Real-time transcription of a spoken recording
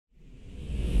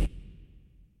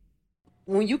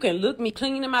when you can look me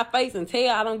clean in my face and tell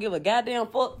I don't give a goddamn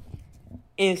fuck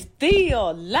and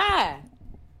still lie.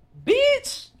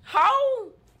 Bitch, how?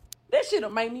 That shit'll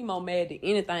make me more mad than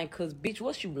anything, cause bitch,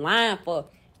 what you lying for?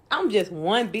 I'm just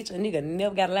one bitch a nigga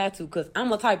never got lied to, cause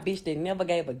I'm a type bitch that never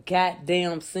gave a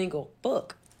goddamn single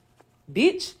fuck.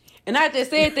 Bitch. And I just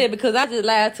said that because I just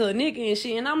lied to a nigga and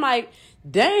shit, and I'm like,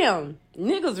 damn,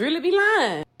 niggas really be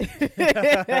lying.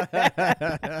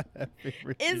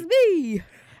 It's me.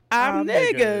 I'm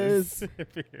niggas.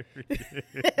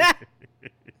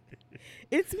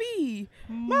 It's me,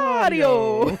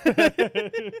 Mario.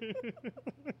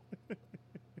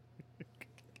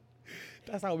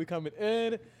 That's how we coming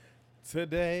in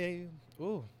today.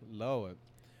 Ooh, Lord.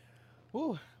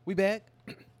 Ooh, we back.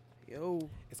 Yo,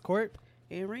 It's Court.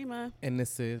 and Rima. And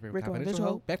this is Rick Confidential.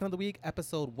 Ho. Back another week,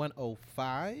 episode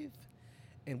 105.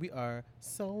 And we are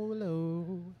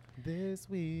solo this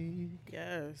week.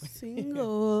 Yes,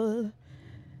 single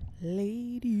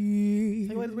lady.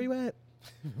 Say, where you at?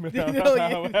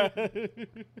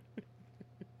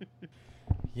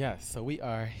 Yes, so we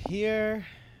are here.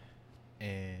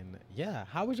 And yeah,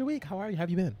 how was your week? How are you? Have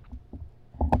you been?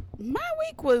 My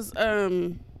week was up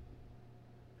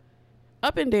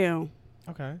and down.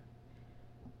 Okay.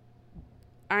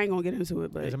 I ain't gonna get into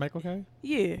it, but Is your mic okay?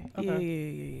 yeah,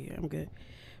 Okay. yeah, I'm good.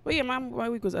 But yeah, my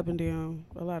week was up and down.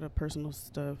 A lot of personal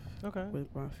stuff Okay. with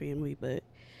my family, but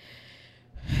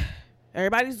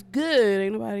everybody's good.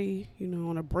 Ain't nobody,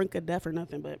 on the brink of death or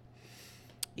nothing. But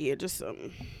yeah, just some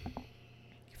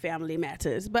family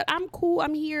matters. But I'm cool.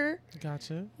 I'm here.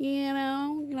 Gotcha.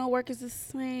 Work is the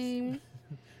same.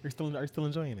 Are you still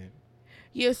enjoying it?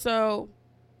 Yeah, so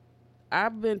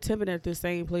I've been temping at the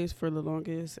same place for the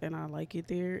longest, and I like it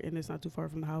there, and it's not too far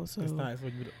from the house. So It's not. So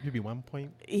you be 1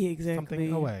 point yeah, exactly.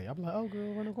 something away. I'm like, oh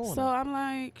girl, run the corner. So I'm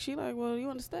like, she like, well, you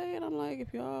want to stay? And I'm like,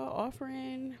 if y'all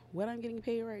offering what I'm getting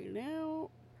paid right now,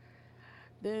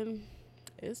 then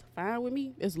it's fine with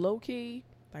me. It's low key.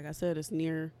 Like I said, it's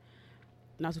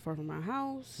not too far from my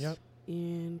house. Yep.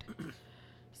 And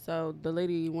so the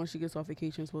lady, once she gets off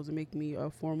vacation, is supposed to make me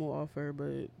a formal offer,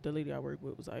 but the lady I work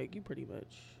with was like, you pretty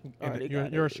much already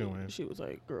got you're it. showing. She was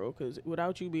like, girl, because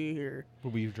without you being here.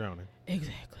 We'll be drowning.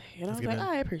 Exactly. And Let's I was get like, in.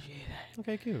 I appreciate that.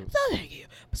 Okay, cute. So thank you.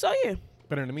 So yeah.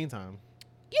 But in the meantime,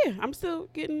 Yeah, I'm still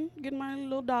getting my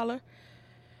little dollar.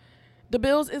 The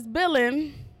bills is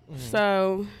billing,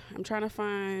 so I'm trying to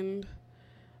find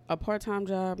a part-time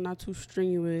job, not too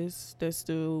strenuous, that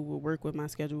still will work with my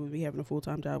schedule with me having a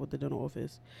full-time job with the dental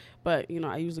office. But,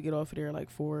 I usually get off of there like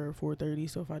 4:30,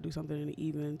 so if I do something in the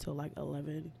evening till like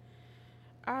 11,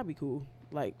 I'll be cool,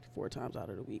 like 4 times out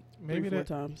of the week. maybe 3-4 that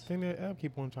times. thing that I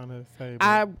keep on trying to say.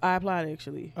 I applied,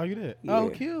 actually. Oh, you did? Yeah. Oh,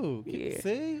 cute. Yeah.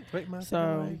 See? Great mind.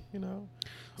 So-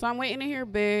 So I'm waiting to hear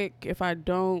back if I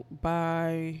don't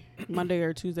by Monday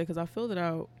or Tuesday, because I filled it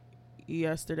out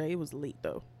yesterday. It was late,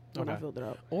 though, when I Okay. filled it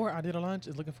out. Or I did a lunch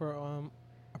is looking for a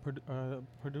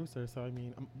producer. So, I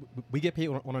mean, we get paid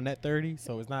on a net 30,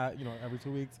 so it's not, every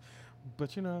 2 weeks.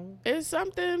 But, It's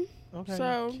something. okay,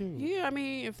 So, cute. yeah, I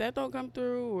mean, if that don't come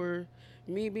through, or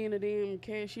me being a damn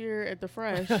cashier at the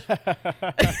Fresh,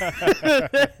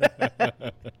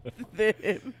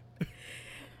 then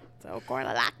so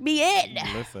gonna lock me in.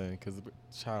 Listen, because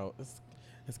child,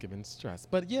 it's giving stress.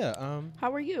 But yeah,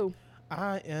 How are you?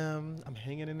 I'm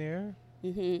hanging in there,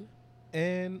 Mm-hmm.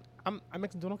 and I'm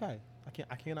actually doing okay.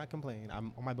 I cannot complain.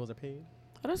 All my bills are paid,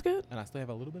 Oh, that's good. and I still have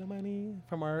a little bit of money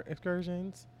from our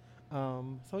excursions.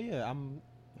 So yeah, I'm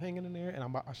hanging in there, and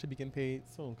I should be getting paid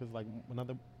soon, because like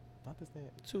not this day.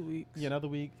 2 weeks. Yeah, another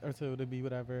week or two to be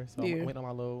whatever. So Yeah. I'm waiting on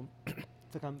my load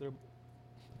to come through.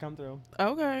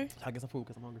 Okay. So I get some food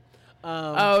because I'm hungry.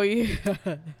 Oh, yeah.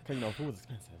 Because food is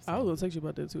expensive. I was so. going to text you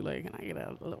about that, too. Like, can I get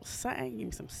a little something? Give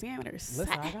me some salmon or Listen,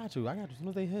 something. I got you. As soon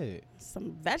as they hit. Some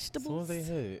As vegetables. soon as they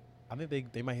hit. I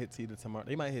think they might hit either tomorrow.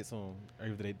 They might hit soon. Or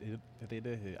if they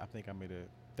did hit, I think I made it.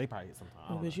 They probably hit sometime. I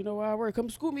Oh, don't bitch, you know where I work. Come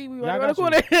school me. We Yeah, I right around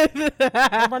the got corner.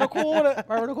 right around the corner. Right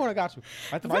around the corner. Got you.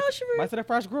 Right Grocery. to the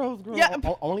fresh girls. Yeah.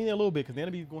 Only need a little bit, because then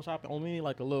I be going shopping. Only need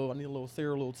like a little. I need a little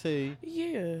cereal, a little tea,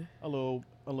 Yeah. a little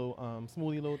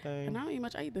smoothie, little thing. And I don't eat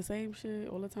much. I eat the same shit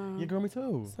all the time. Yeah, girl, me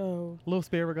too. So, A little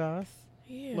asparagus,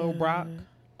 yeah. little Brock,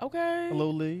 Okay. a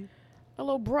little Lee, A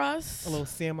little Brus. a little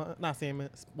salmon. Not salmon.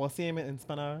 Well, salmon and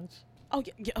spinach. Oh,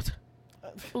 yeah.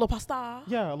 A little pasta.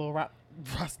 Yeah, a little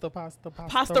pasta.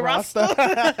 Pasta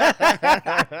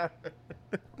rasta.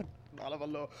 All of a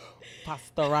little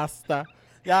pasta rasta.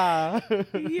 Yeah.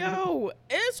 Yo,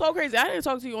 it's so crazy. I didn't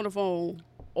talk to you on the phone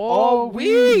all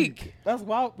week. That's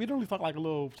wild. We don't really talk like a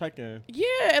little check-in. Yeah,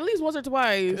 at least once or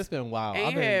twice. It's been wild.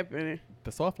 Ain't happening.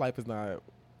 The soft life is not.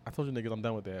 I told you niggas I'm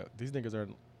done with that. These niggas are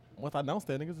once I announced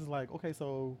that, niggas is like, okay,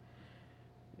 so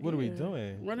what are we Yeah.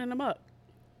 doing? Running them up.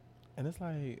 And it's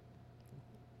like,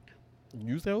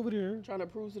 you stay over there. Trying to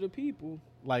prove to the people.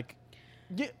 Like,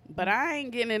 yeah. But I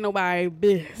ain't getting in nobody's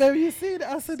business. Baby, you see that?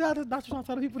 I said, not you trying to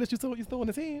tell the people that you still on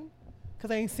the team.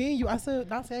 Because I ain't seen you. I said,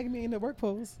 not tagging me in the work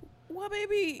post. Well,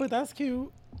 baby, But that's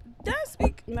cute. that's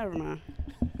speak. Never mind.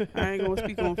 I ain't gonna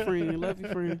speak on friend. Love you,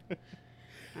 friend.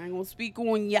 I ain't gonna speak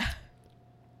on ya.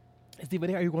 Is even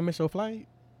there? Are you going to miss your flight?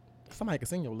 Somebody can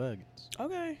send your luggage.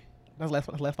 Okay. That's last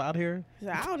flight out here. He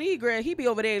said, I don't need Greg. He be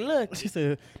over there. Look. She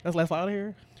said, that's last flight out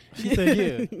here? She said,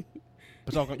 yeah.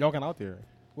 But y'all can out there.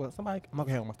 Well, somebody, I'm not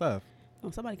going to have my stuff. Oh,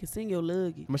 somebody can sing your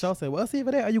luggage. Michelle said, well, see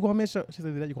over there. Are you going to miss your, she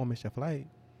said, you going to miss your flight?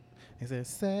 He said,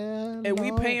 Sail And we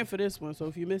on, paying for this one, so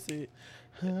if you miss it.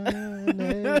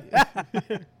 honey.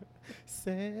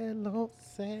 Sail on,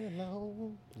 sail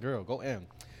on. Girl, go in.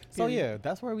 So yeah,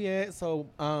 that's where we at. So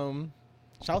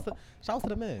shout out to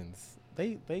the men's.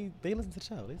 They listened to the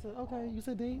show. They said, okay, you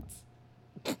said dates.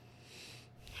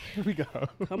 Here we go.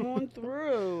 Come on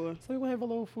through. So we gonna have a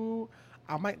little food.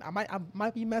 I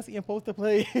might be messy and post the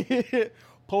plate.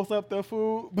 Post up the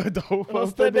food, but don't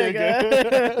post the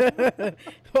nigga.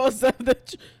 Post up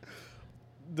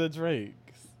The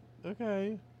drinks.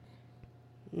 Okay.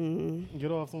 Mm.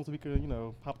 Get off soon so we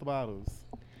can, pop the bottles.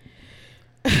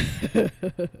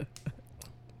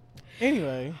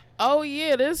 Anyway. Oh,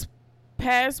 yeah. This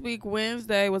past week,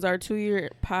 Wednesday, was our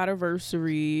 2-year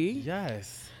podiversary.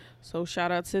 Yes. So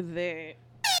shout out to that.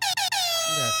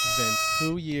 Yes, it's been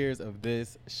 2 years of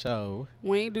this show.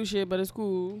 We ain't do shit, but it's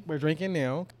cool. We're drinking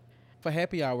now. For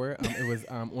happy hour, it was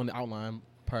on the outline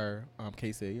per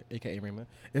KC, a.k.a. Rima.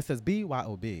 It says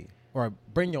BYOB. Or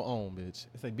bring your own, bitch.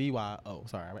 It says BYO.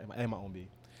 Sorry, I had my own B.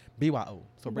 BYO.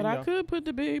 So bring But I your, could put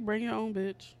the big, bring your own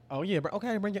bitch. oh, yeah.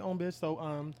 Okay, bring your own bitch.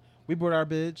 So we brought our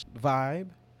bitch, Vibe.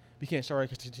 We can't show her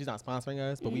because she's not sponsoring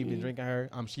us, but we've been drinking her.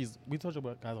 We told you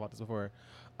guys about this before.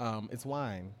 It's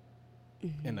wine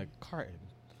in a carton.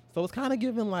 So it's kind of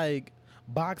giving like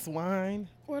box wine.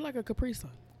 Or like a Capri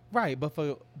Sun. Right, but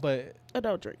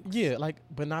Adult drink. yeah,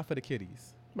 but not for the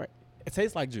kiddies. Right. It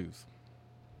tastes like juice.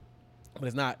 But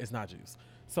it's not juice.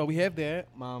 So we have that.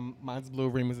 Mine's blue.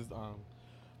 Remus is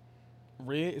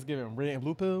red. It's giving red and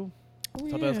blue pill. Oh,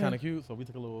 So that was kind of cute. So we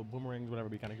took a little boomerang, whatever,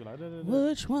 be kind of cute. Like, da, da, da.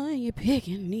 Which one you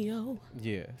picking, Neo?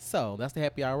 Yeah. So that's the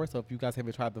happy hour. So if you guys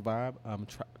haven't tried the Vibe,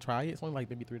 try it. It's only like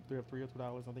maybe $3 or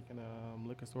 $2, I think, in a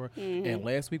liquor store. And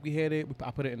last week we had it.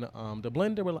 I put it in the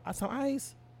blender with some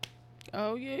ice.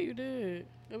 Oh, yeah, you did.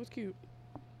 It was cute.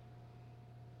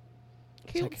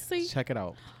 Cutesy. Check it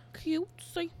out.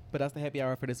 Cutesy. But that's the happy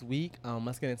hour for this week.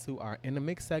 Let's get into our In the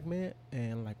Mix segment.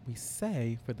 And like we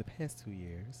say for the past 2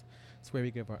 years, it's where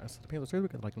we give our opinions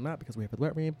because like or not because we have the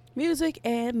wet read. Music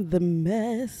and the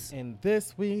mess. And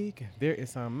this week there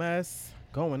is some mess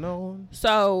going on.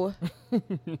 So,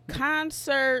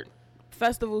 concert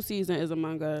festival season is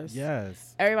among us.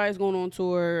 Yes. Everybody's going on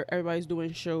tour. Everybody's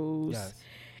doing shows. Yes.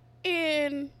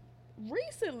 And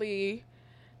recently,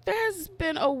 there's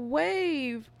been a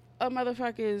wave of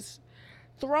motherfuckers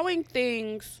throwing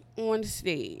things on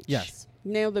stage. Yes.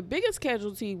 Now, the biggest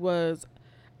casualty was,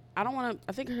 I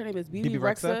think her name is BB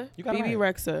Rexa. You got it BB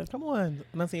right. Rexa Come on,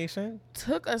 enunciation.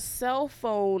 took a cell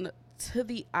phone to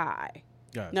the eye.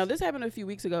 Yes. Now, this happened a few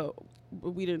weeks ago.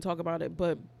 But we didn't talk about it,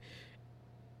 but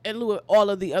in lieu of all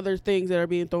of the other things that are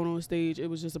being thrown on stage, it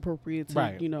was just appropriate to,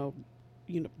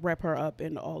 Right. wrap her up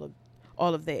in all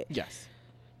of that. Yes.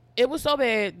 It was so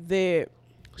bad that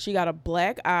she got a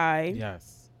black eye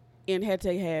Yes. and had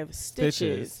to have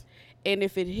stitches. And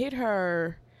if it hit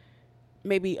her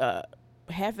maybe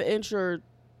half an inch or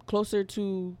closer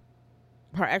to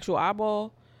her actual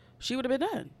eyeball, she would have been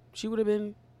done. She would have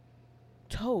been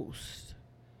toast.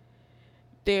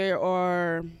 There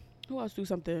are, who else do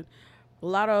something?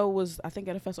 Lotto was, I think,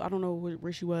 at a festival. I don't know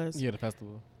where she was. Yeah, the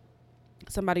festival.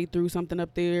 Somebody threw something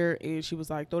up there and she was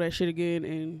like, throw that shit again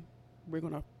and we're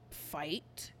going to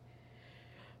fight.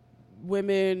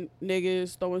 Women,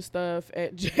 niggas throwing stuff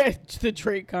at the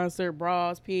Drake concert,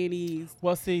 bras, panties.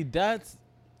 Well, see, that's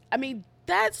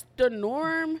the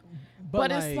norm,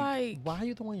 but it's like, why are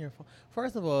you throwing your phone?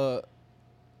 First of all,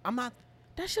 I'm not.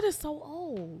 that shit is so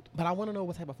old. But I want to know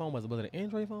what type of phone was it? Was it an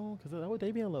Android phone? Because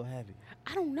they being a little heavy.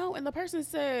 I don't know. And the person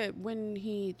said when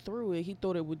he threw it, he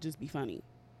thought it would just be funny.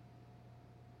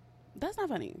 That's not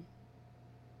funny.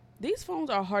 These phones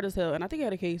are hard as hell, and I think I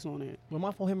had a case on it. When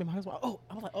my phone hit me, I was like, oh,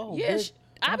 Yeah,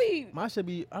 bitch. Mine should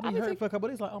be. I be hurt for a couple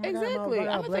days. Like, oh my exactly. god,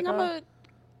 I don't think I'm a.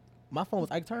 My phone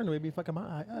was Ike Turner. It be fucking my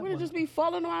eye. Would it just be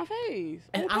falling on my face?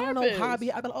 And on I don't know purpose. how I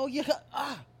be. I be like, oh yeah,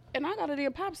 ah. And I got it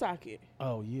in pop socket.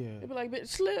 Oh yeah. It'd be like, bitch,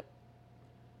 slip.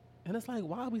 And it's like,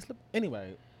 why are we slip?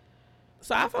 Anyway,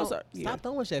 So I felt sorry. Stop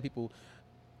throwing shit at people.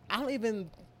 I don't even.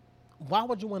 Why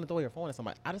would you want to throw your phone at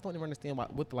somebody? I just don't even understand why.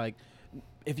 With like,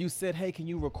 if you said, "Hey, can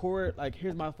you record?" Like,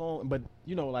 here's my phone, but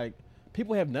you know, like,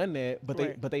 people have done that, but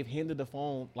Right. they've handed the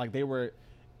phone like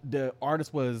the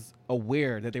artist was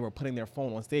aware that they were putting their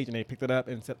phone on stage and they picked it up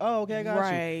and said, "Oh, okay, I got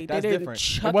Right. you." They That's didn't different.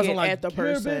 chuck It wasn't it like at the "Here,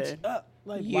 person." bitch."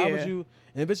 Like, why would Yeah. you?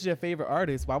 And if it's your favorite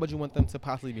artist, why would you want them to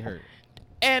possibly be hurt?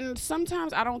 And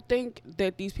sometimes I don't think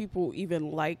that these people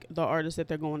even like the artist that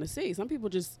they're going to see. Some people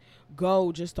just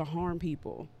go just to harm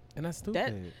people. And that's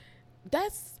stupid.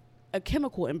 That's a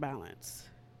chemical imbalance.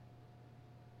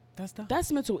 That's dumb.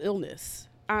 That's mental illness,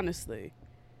 honestly.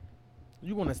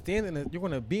 You're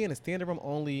gonna be in a standing room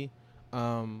only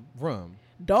room.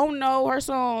 Don't know her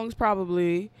songs,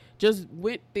 probably. Just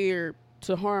went there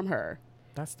to harm her.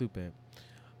 That's stupid.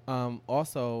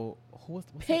 Also, what's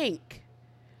Pink.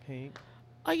 Pink?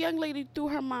 A young lady threw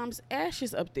her mom's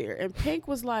ashes up there, and Pink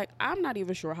was like, I'm not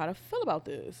even sure how to feel about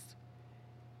this.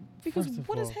 Because First of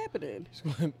what is all- happening?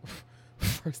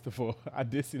 First of all, I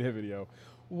did see that video.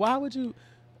 Why would you?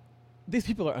 These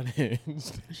people are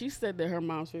unhinged. She said that her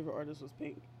mom's favorite artist was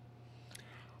Pink.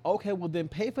 Okay, well then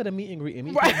pay for the meet and greet and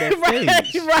meet Right, her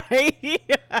backstage. right.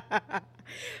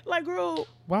 Like, girl,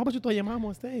 Why would you throw your mom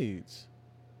on stage?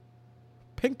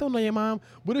 Pink don't know your mom.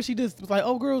 What if she just was like,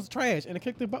 "Oh, girls, trash," and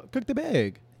cooked the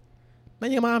bag? Now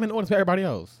your mom in order for everybody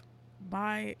else.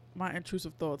 my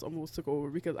intrusive thoughts almost took over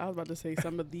because I was about to say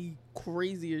some of the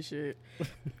craziest shit.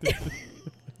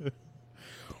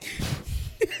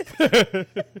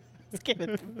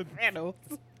 Skipping Reynolds.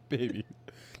 Baby,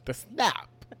 the snap.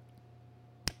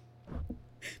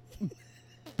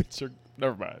 Bitch,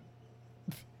 never mind.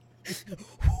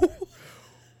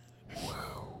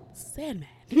 Sandman.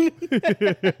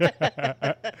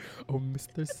 Oh,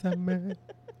 Mr. Sandman,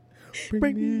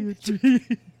 bring me a tree.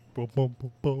 Boom, boom,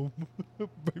 boom, boom.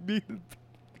 Bring me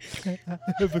the I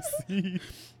ever see.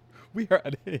 We are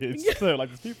unhinged. So, like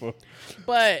these people.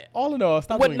 But All in all,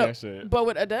 stop when doing no- that shit. but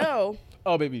when Adele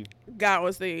Oh, baby. got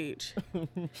on stage,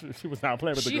 She was not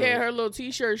playing with the she girls. had her little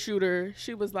t-shirt shooter.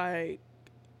 She was like,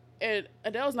 and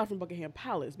Adele's not from Buckingham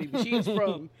Palace, baby. She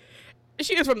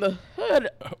is from the hood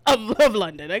of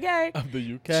London, okay? Of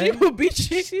the UK. She will beat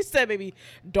you. She said, baby,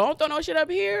 don't throw no shit up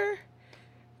here.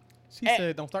 She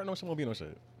said, don't start no shit, won't be no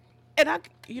shit. And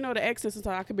the accent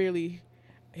sometimes I could barely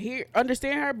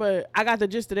understand her, but I got the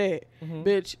gist of that. Mm-hmm.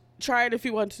 Bitch, try it if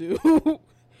you want to.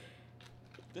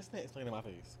 This man explaining in my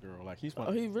face, girl. Like,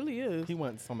 Oh, he really is. he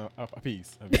wants some a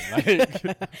piece of me.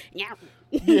 Like, Yeah.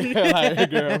 yeah, like,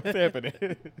 girl, what's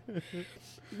happening?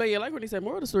 But yeah, like what he said,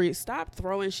 moral of the story, stop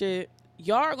throwing shit.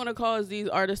 Y'all are going to cause these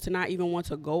artists to not even want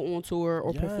to go on tour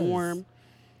or Yes. perform.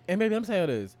 And maybe I'm saying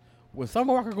this. When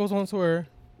Summer Walker goes on tour,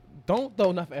 don't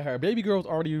throw nothing at her. Baby girl's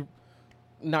already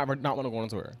not want to go on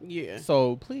tour. Yeah.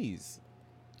 So please.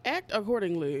 Act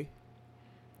accordingly.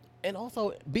 And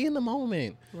also be in the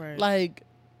moment. Right. Like,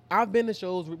 I've been to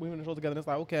shows, we've been to shows together, and it's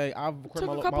like, okay, I've recorded Took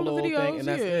a my couple of little thing, videos, and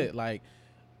that's yeah. it. Like,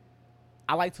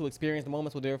 I like to experience the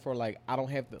moments, so therefore, like, I don't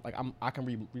have to, like, I can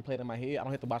replay it in my head. I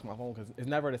don't have to watch my phone because it's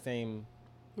never the same.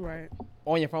 Right.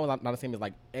 On your phone, not the same as,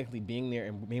 like, actually being there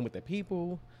and being with the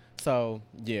people. So,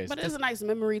 yeah. But it's a nice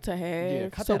memory to have. Yeah,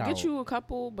 cut so that get out. you a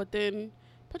couple, but then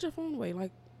put your phone away.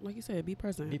 Like you said, be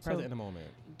present. Be present So in the moment.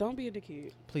 don't be a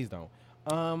dickhead. Please don't.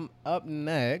 Up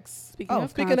next. Speaking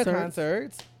of of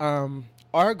concerts,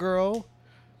 our girl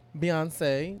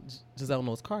Beyonce, Giselle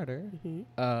Knowles Carter,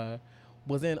 Mm-hmm.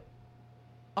 was in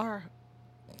our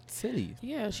city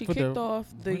Yeah, she For the kicked off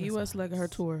the U.S. leg of her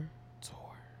Renaissance tour.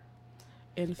 tour.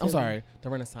 In I'm Philly. sorry, the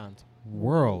Renaissance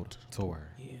World Tour.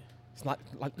 Yeah. It's not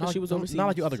like she was not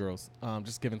like you overseas. other girls.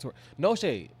 Just giving tour. No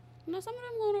shade. No, some of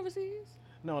them going overseas.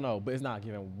 No, but it's not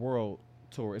giving World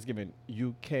Tour. It's giving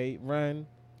UK run,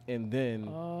 and then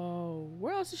Oh,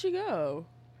 where else did she go?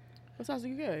 Besides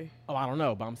the UK? I don't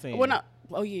know, but I'm saying Well, not.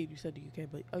 Oh yeah, you said the UK,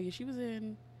 but oh yeah, she was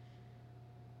in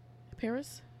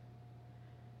Paris.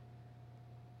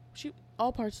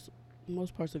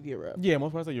 Most parts of Europe. Yeah,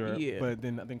 most parts of Europe. Yeah. But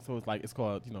then I think so. It's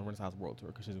called Renaissance World Tour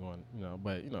because she's going.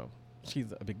 But she's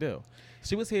a big deal.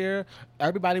 She was here.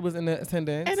 Everybody was in the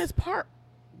attendance. And it's part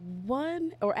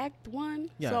 1 or act 1.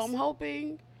 Yes. So I'm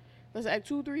hoping that's act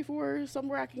 2, 3, 4,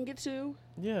 somewhere I can get to.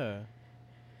 Yeah,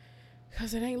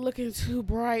 Cause it ain't looking too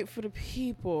bright for the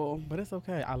people. but it's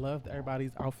okay. I loved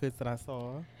everybody's outfits that I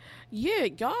saw. Yeah,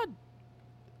 y'all.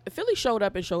 Philly showed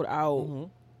up and showed out. Mm-hmm.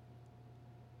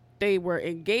 They were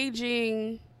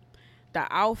engaging. The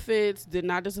outfits did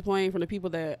not disappoint from the people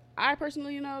that I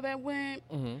personally know that went.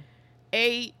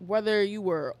 Mm-hmm. Whether you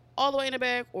were all the way in the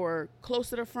back or close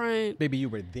to the front, Baby, you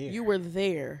were there. you were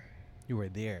there. You were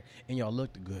there, and y'all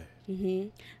looked good.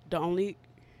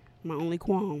 My only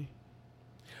qualm,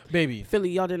 Baby.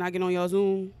 Philly, y'all did not get on y'all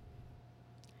Zoom.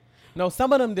 No,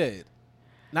 some of them did.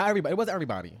 Not everybody. It wasn't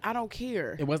everybody. I don't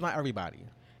care. It was not everybody.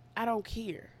 I don't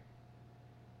care.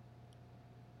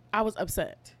 I was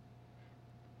upset.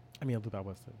 I mean, I believe I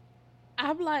was too.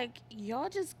 I'm like, y'all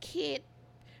just can't.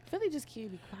 Philly just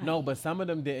can't be quiet. No, but some of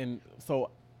them didn't.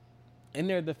 So, in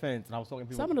their defense, and I was talking to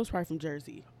people. Some of those probably from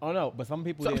Jersey. Oh no, but some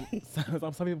people didn't.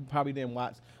 Some people probably didn't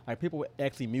watch. Like people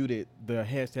actually muted the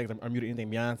hashtags or muted anything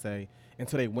Beyonce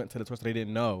until they went to the Twitter. So they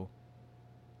didn't know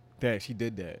that she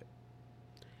did that.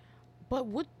 But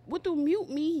what do mute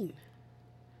mean?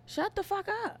 Shut the fuck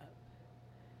up.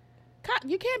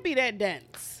 You can't be that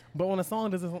dense. But on a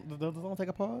song, does the song take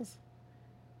a pause?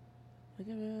 Look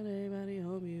at everybody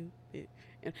home you.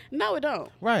 No, it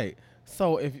don't. Right.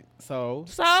 So if So,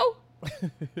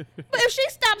 but if she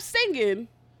stops singing,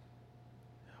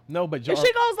 no, but if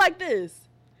she goes like this,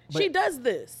 she does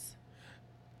this.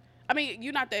 I mean,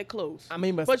 you're not that close. I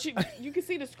mean, but you can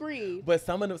see the screen. But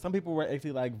some people were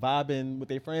actually like vibing with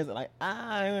their friends and like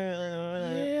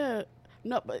Yeah.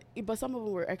 No, but some of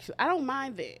them were actually. I don't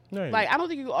mind that. Right. Like I don't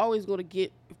think you're always gonna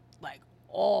get like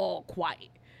all quiet,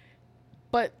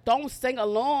 but don't sing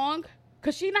along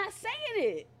because she not saying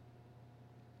it.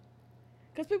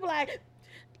 Because people like,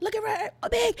 look at her, a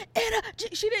big energy.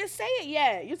 She didn't say it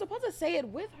yet. You're supposed to say it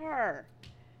with her.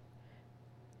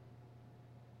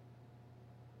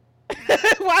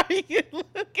 Why are you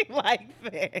looking like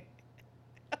that?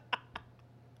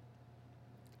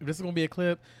 This is gonna be a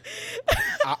clip.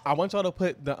 I want y'all to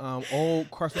put the old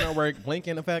Cartoon Network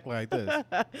blinking effect like this.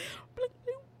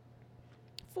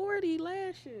 40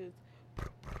 lashes.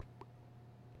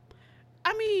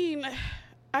 I mean,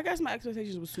 I guess my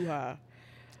expectations was too high.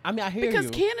 I mean, I hear because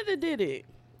you. Canada did it.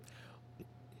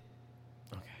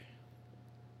 Okay.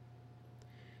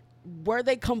 Were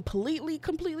they completely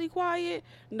quiet?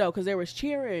 No, because there was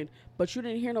cheering, but you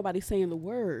didn't hear nobody saying the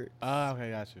word.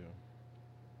 Okay, got you.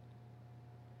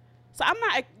 So I'm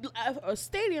not a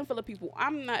stadium full of people.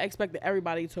 I'm not expecting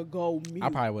everybody to go mute. I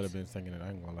probably would have been singing it. I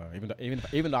ain't gonna lie.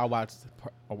 Even though I watched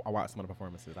some of the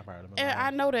performances, I probably would have been. And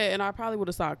I know that, and I probably would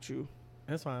have socked you.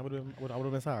 That's fine. I would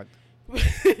have been socked.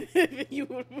 You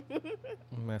would.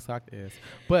 My sock is.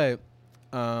 But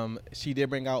she did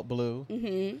bring out Blue.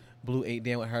 Mm-hmm. Blue ate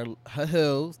down with her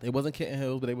heels. They wasn't kitten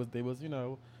heels, but they was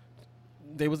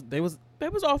they was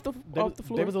off the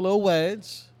floor. There was a little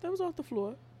wedge. That was off the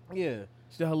floor. Yeah.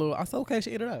 She did her little. I said okay.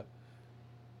 She ate it up.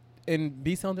 And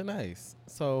B sounded nice.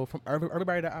 So from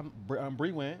everybody that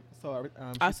Bree went. So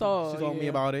I saw. She told me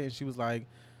about it, and she was like,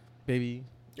 "Baby,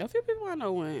 a few people I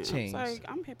know went. Change. I was like,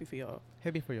 I'm happy for y'all.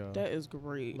 Happy for y'all. That is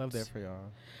great. Love that for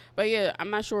y'all. But yeah, I'm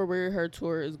not sure where her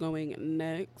tour is going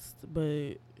next,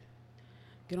 but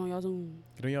get on y'all Zoom.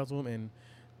 Get on y'all Zoom and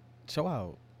show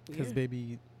out. Because,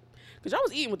 baby. Because y'all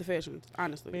was eating with the fashions,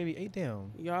 honestly. Baby, ate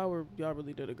down. Y'all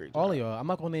really did a great job. All of y'all. I'm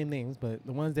not going to name names, but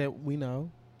the ones that we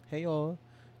know. Hey, y'all.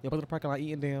 Y'all in the parking lot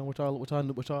eating down with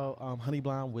y'all honey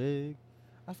blonde wig.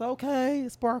 I said, okay,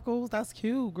 sparkles. That's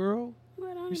cute, girl.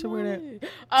 You should wear that.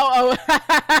 Oh.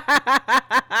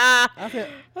 I said,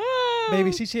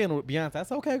 baby, she cheating with Beyonce.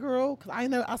 That's okay, girl. Cause I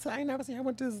ain't never seen her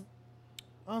with this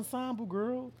ensemble,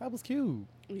 girl. That was cute.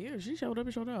 Yeah, she showed up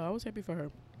and showed out. I was happy for her.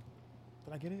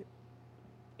 Did I get it?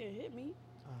 It hit me.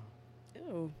 Oh.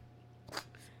 Ew.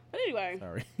 But anyway.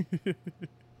 Sorry.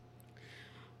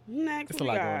 Next, it's a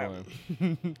lot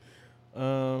going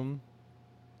on.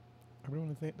 Are we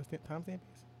doing the time stamp piece?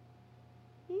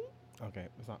 Okay,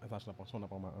 it's not showing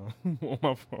up on my on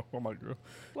my phone, on my girl.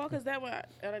 Well, because that one I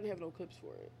didn't have no clips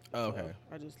for it. Oh, okay.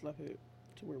 I just left it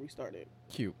to where we started.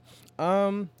 Cute.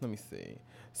 Let me see.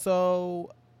 So,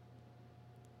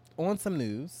 on some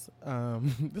news,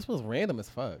 this was random as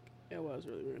fuck. It was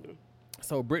really random.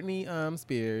 So Britney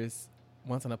Spears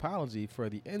wants an apology for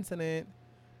the incident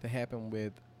that happened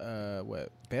with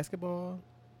basketball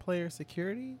player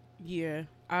security. Yeah,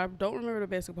 I don't remember the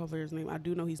basketball player's name. I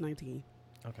do know he's 19.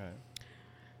 Okay.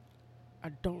 I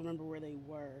don't remember where they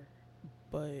were,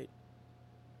 but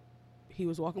he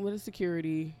was walking with his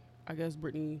security. I guess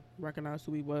Britney recognized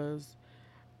who he was.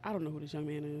 I don't know who this young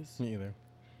man is. Me either.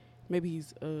 Maybe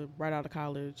he's right out of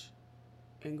college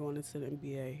and going into the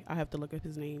NBA. I have to look up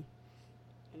his name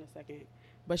in a second.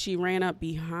 But she ran up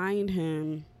behind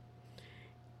him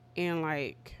and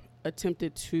like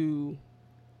attempted to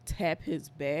tap his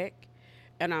back,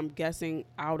 and I'm guessing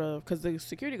because the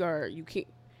security guard,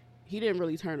 he didn't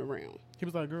really turn around. He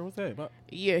was like, girl, what's that? But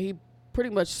yeah, he pretty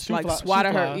much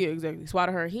swatted her. Yeah, exactly.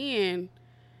 Swatted her hand,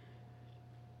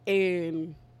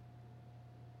 and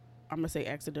I'm gonna say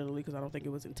accidentally because I don't think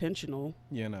it was intentional.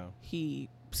 Yeah, no. He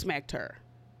smacked her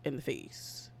in the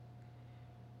face.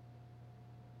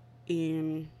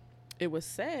 And it was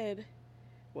said,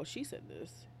 well, she said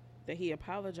this, that he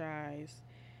apologized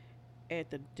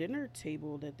at the dinner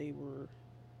table that they were,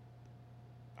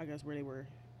 I guess wherever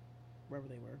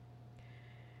they were.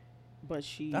 But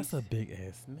That's a big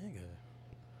ass nigga.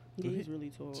 Yeah, he's really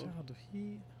tall. Child,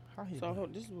 how he So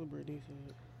this is what Brittany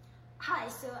said. Hi,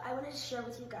 so I wanted to share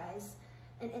with you guys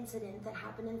an incident that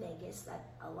happened in Vegas that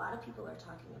a lot of people are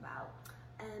talking about.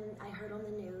 I heard on the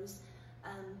news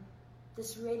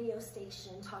this radio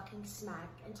station talking smack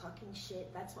and talking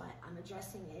shit, that's why I'm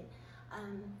addressing it,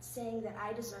 saying that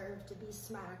I deserve to be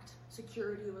smacked.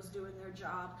 Security was doing their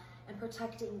job and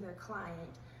protecting their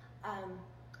client.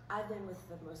 I've been with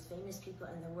the most famous people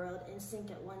in the world.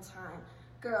 NSYNC at one time,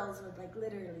 girls would like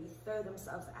literally throw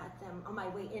themselves at them. On my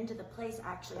way into the place,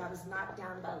 actually, I was knocked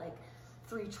down by like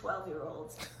 3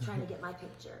 12-year-olds trying to get my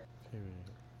picture.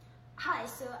 Hi,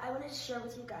 so I wanted to share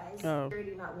with you guys,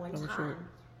 security not one time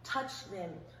touched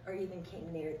them or even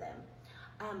came near them.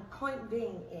 Point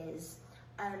being is,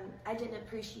 I didn't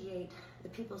appreciate the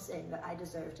people saying that I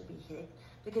deserve to be hit,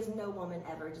 because no woman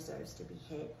ever deserves to be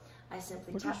hit. I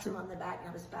simply tapped him on the back,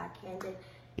 I was backhanded,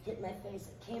 hit my face,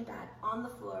 came back on the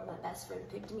floor, my best friend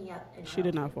picked me up and she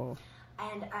did not fall.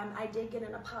 And I did get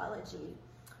an apology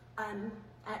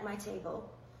at my table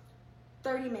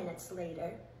 30 minutes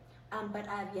later, but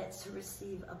I have yet to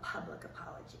receive a public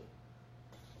apology.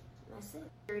 And that's it.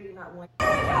 Security not one.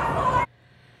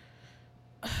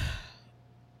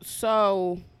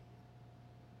 So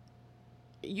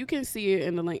you can see it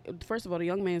in the link. First of all, the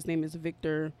young man's name is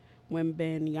Victor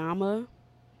Wembanyama.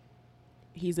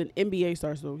 He's an NBA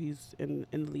star, so he's in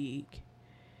the league.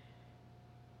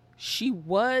 She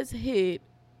was hit,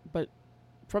 but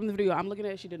from the video I'm looking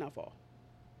at, she did not fall.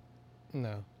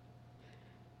 No.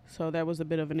 So that was a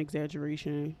bit of an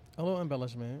exaggeration. A little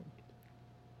embellishment.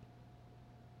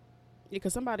 Yeah,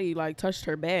 because somebody like touched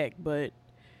her back, but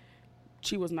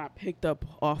she was not picked up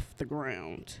off the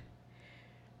ground.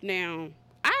 Now,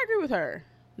 I agree with her.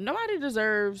 Nobody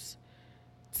deserves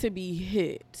to be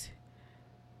hit.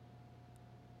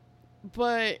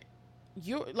 But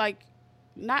you're like,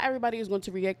 not everybody is going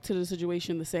to react to the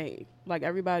situation the same. Like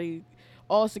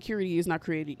all security is not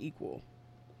created equal.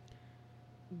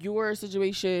 Your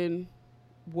situation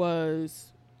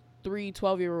was 3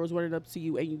 12-year-olds running up to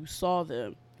you and you saw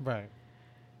them. Right.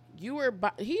 He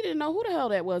didn't know who the hell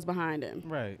that was behind him.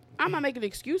 Right. I'm not making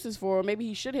excuses for him. Maybe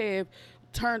he should have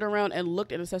turned around and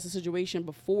looked and assessed the situation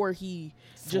before he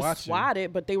just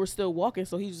swatted, but they were still walking.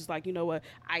 So he's just like, you know what?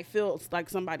 I feel it's like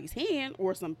somebody's hand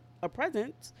or a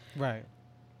presence. Right.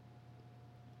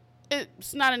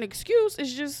 It's not an excuse.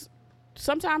 It's just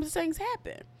sometimes things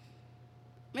happen.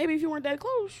 Maybe if you weren't that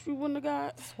close, you wouldn't have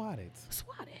got swatted.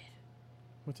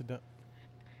 What you done?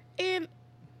 And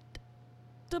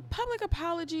the public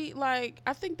apology, like,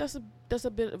 I think that's a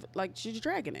bit of like she's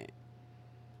dragging it.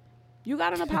 You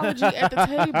got an apology at the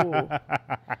table.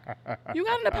 You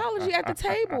got an apology at the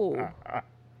table.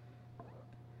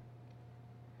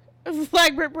 It's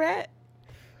like Brit Brat.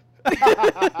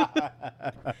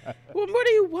 What more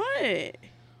do you want?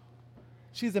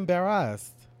 She's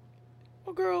embarrassed.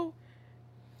 Well, girl,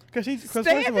 stay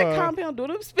at the compound, do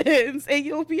them spins, and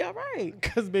you'll be all right.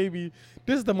 Because, baby,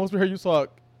 this is the most we heard you talk.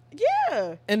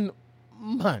 Yeah. In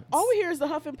months. All we hear is the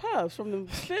huff and puffs from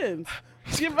the spins.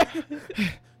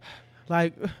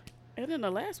 Like. And then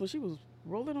the last one, she was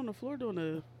rolling on the floor doing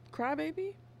a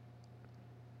crybaby.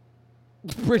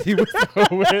 Pretty was so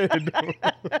weird.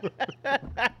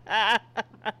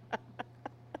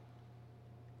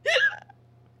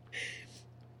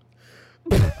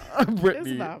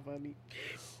 Brittany. It's not funny.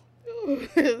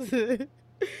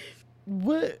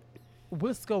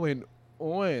 What's going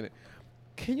on?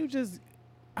 Can we just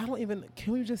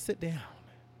sit down?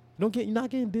 You're not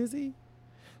getting dizzy?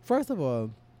 First of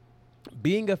all,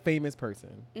 being a famous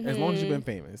person, as long as you've been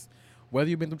famous, whether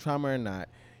you've been through trauma or not,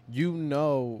 you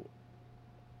know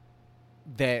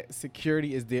that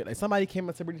security is there. Like, somebody came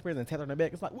up to Britney Spears and tapped her on the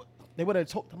back. It's like, what? They would have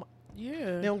choked them.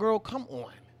 Yeah. Damn, girl, come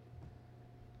on.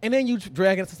 And then you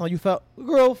dragging us on. You fell.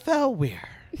 Girl, fell where?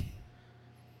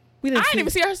 I didn't even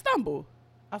see her stumble.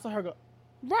 I saw her go.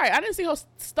 Right. I didn't see her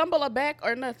stumble her back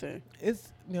or nothing.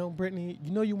 It's, Brittany,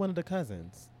 you one of the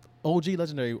cousins. OG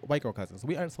legendary white girl cousins.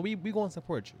 We going to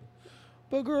support you.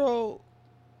 But, girl,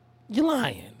 you're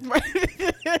lying.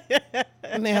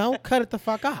 Now, cut it the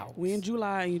fuck out. We in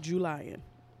July and you lying.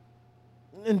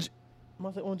 And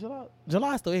on July?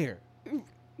 July's still here. Yeah.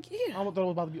 I thought it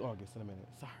was about to be August in a minute.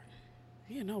 Sorry.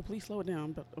 Yeah, no, please slow it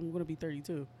down. But I'm going to be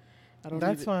 32.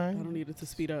 That's fine. I don't need it to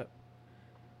speed up.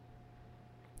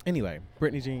 Anyway,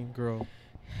 Brittany Jean, girl,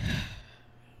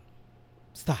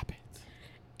 stop it.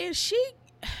 Is she?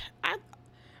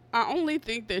 I only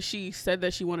think that she said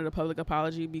that she wanted a public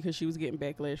apology because she was getting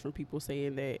backlash from people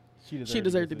saying that she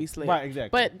deserved to be slayed. Right, exactly.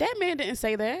 But that man didn't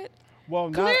say that. Well,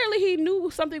 clearly he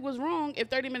knew something was wrong. If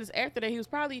 30 minutes after that, he was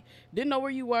probably didn't know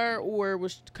where you were, or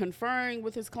was conferring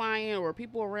with his client or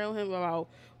people around him about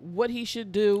what he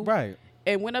should do. Right.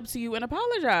 And went up to you and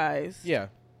apologized. Yeah,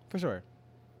 for sure.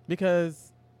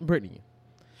 Because Brittany,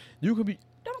 you could be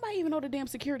Don't nobody even know the damn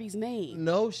security's name.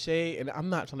 no shade, and I'm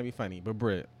not trying to be funny, but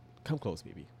Britt, come close,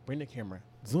 baby. Bring the camera.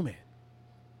 Zoom in.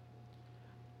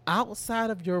 Outside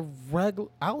of your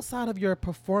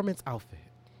performance outfit,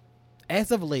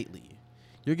 as of lately,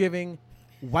 you're giving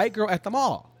white girl at the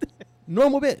mall,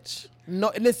 normal bitch. No,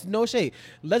 and it's no shade.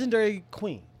 Legendary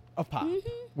queen of pop. Mm-hmm.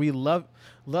 We love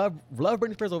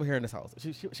Britney Spears over here in this house.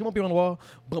 She won't be on the wall,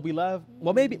 but we love.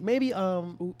 Well, maybe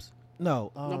Oops.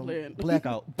 no. I'm playing.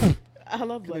 Blackout. I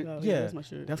love Blackout. Yeah, That's my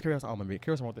shit. that's Carol's album.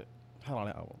 Carol's wrote on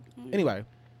that album. Oh, yeah. Anyway,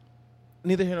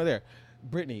 neither here nor there.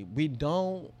 Brittany, we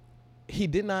don't. He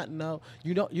did not know.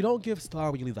 You don't give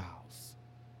star when you leave the house.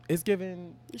 It's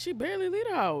given. She barely leave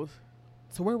the house.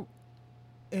 So we're,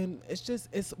 and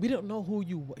it's we don't know who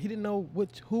you. He didn't know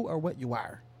who or what you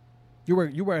are. You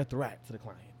were a threat to the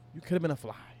client. You could have been a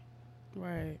fly.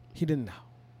 Right. He didn't know.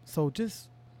 So just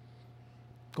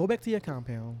go back to your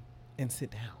compound and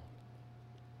sit down.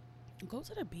 Go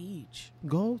to the beach.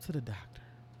 Go to the doctor.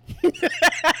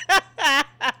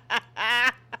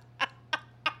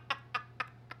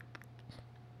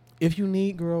 If you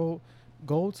need, girl,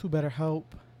 go to BetterHelp.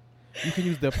 You can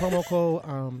use the promo code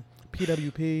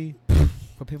PWP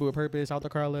for People with Purpose, out there,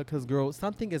 Carla, because, girl,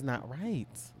 something is not right.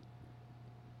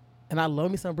 And I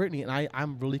love me some Brittany, and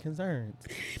I'm really concerned.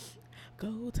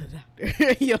 Go to the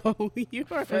doctor. Yo, you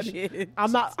are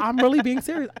I'm really being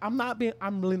serious.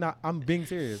 I'm being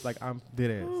serious. Like, I'm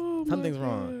dead ass. Oh Something's my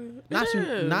wrong.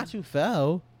 God. Not you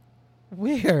fell.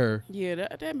 Where? Yeah,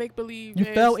 that make believe. You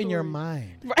fell in your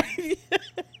mind. Right.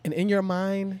 And in your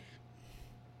mind,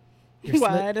 you're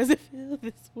Why does it feel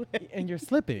this way? and you're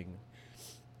slipping.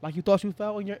 Like you thought you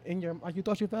fell like you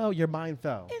thought you fell, your mind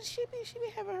fell. And she be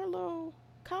having her little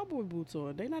cowboy boots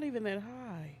on. They not even that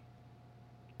high.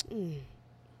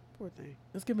 Poor thing.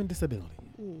 Let's give him disability.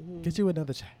 Mm-hmm. Get you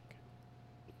another check.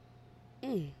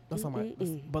 Mm. That's all my.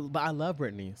 But I love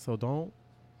Britney, so don't.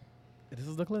 This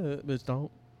is the clip, bitch.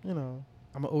 Don't. You know,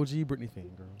 I'm an OG Britney fan,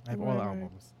 girl. I have all the Right.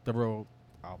 albums, the real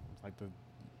albums, like the.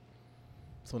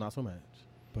 So not so much,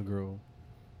 but girl,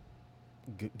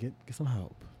 get some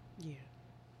help. Yeah.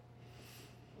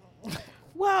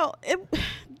 Well,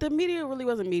 the media really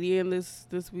wasn't media in this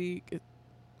week,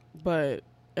 but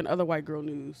in other white girl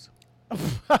news.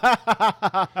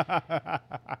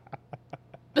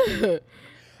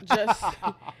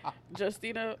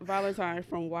 Justina Valentine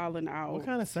from Wildin' Out. What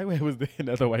kind of segue was that in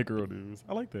other white girl news?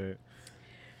 I like that.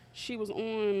 She was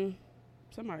on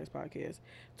somebody's podcast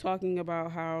talking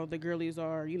about how the girlies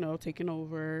are, taking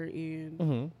over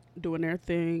and doing their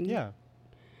thing. Yeah.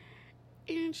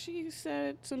 And she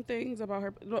said some things about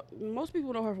her. Most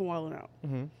people know her from Wildin' Out.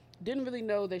 Didn't really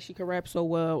know that she could rap so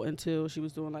well until she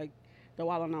was doing like the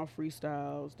Wildin' Out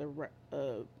freestyles, the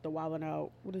Wildin'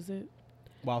 Out, what is it?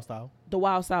 Wild Style. The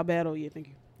Wild Style Battle, yeah, thank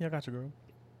you. Yeah, I got you, girl.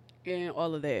 And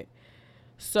all of that.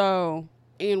 So,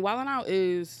 and Wildin' Out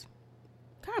is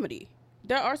comedy.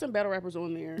 There are some battle rappers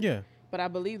on there. Yeah. But I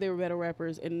believe they were battle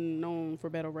rappers and known for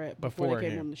battle rap before they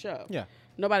came on the show. Yeah.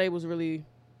 Nobody was really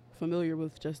familiar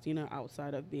with Justina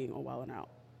outside of being on Wildin' Out,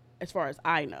 as far as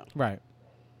I know. Right.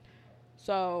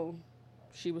 So,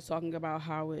 she was talking about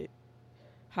how it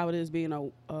is being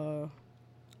a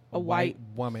white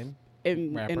woman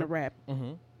in a rap,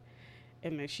 Mm-hmm.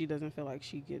 and that she doesn't feel like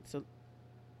she gets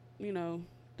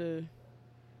the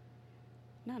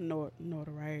not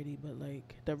notoriety, but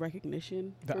like the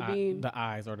recognition for being the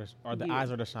eyes or the Yeah.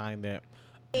 eyes or the shine that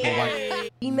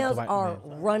Females white are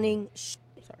man. running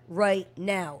right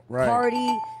now. Right.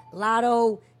 Cardi,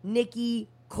 Lotto, Nicki,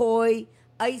 Koi,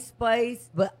 Ice Spice.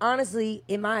 But honestly,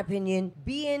 in my opinion,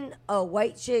 being a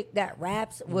white chick that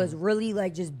raps was really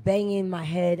like just banging my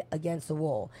head against the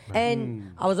wall.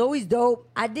 And I was always dope.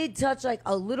 I did touch like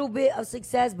a little bit of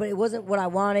success, but it wasn't what I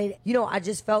wanted. I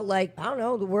just felt like, I don't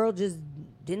know, the world just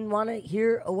didn't want to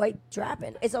hear a white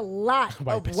rapping. It's a lot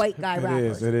of white guy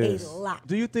rappers. It is. A lot.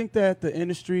 Do you think that the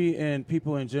industry and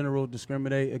people in general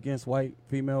discriminate against white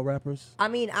female rappers? I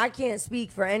mean, I can't speak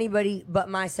for anybody but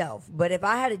myself. But if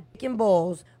I had a dick and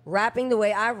balls rapping the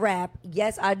way I rap,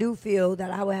 yes, I do feel that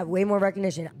I would have way more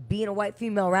recognition. Being a white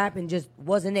female rapping just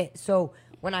wasn't it. So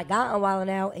when I got on Wildin'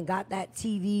 Out and got that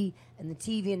TV and the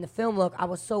TV and the film look, I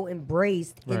was so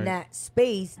embraced in Right. that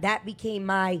space. That became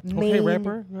my Okay, main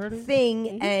rapper, you heard it?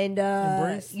 thing. And,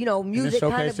 Embrace. you know, music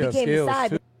kind showcase of your became the skills, side.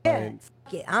 too. Yeah, Like-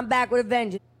 fuck it. I'm back with a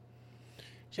vengeance.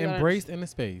 She got- Embraced in the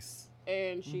space.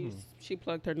 And she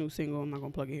plugged her new single. I'm not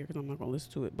gonna plug it here because I'm not gonna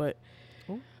listen to it. But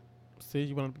See,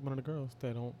 you want to be one of the girls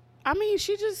that don't. I mean,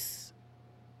 she just.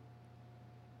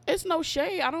 It's no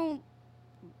shade. I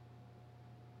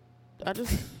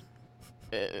just.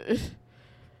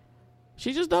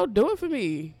 She just don't do it for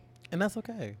me. And that's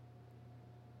okay.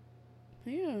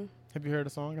 Yeah. Have you heard the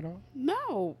song at all?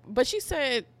 No, but she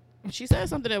said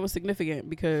something that was significant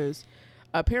because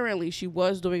apparently she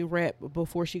was doing rap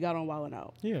before she got on Wild 'N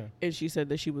Out, Yeah. and she said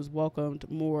that she was welcomed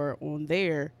more on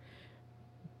there.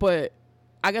 But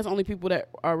I guess only people that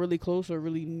are really close or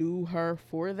really knew her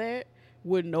for that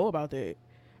would know about that.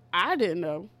 I didn't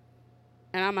know,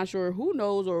 and I'm not sure who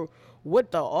knows or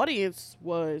what the audience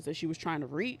was that she was trying to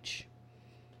reach.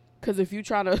 Because if you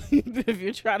try to if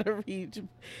you're trying to reach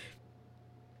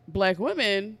black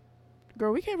women,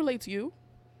 girl, we can't relate to you.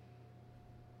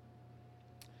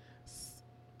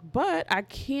 But I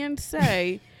can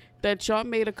say that y'all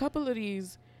made a couple of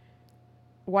these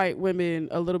white women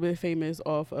a little bit famous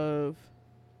off of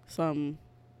some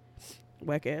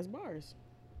whack ass bars.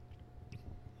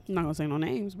 I'm not gonna say no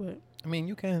names, but I mean,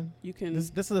 you can. you can.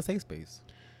 This is a safe space.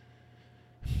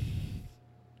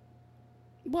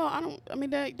 Well, I mean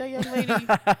that young lady,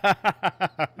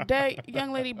 that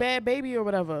young lady, Bad Baby or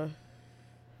whatever,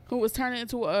 who was turning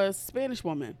into a Spanish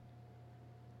woman.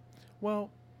 Well,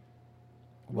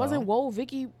 Wasn't Whoa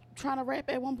Vicky trying to rap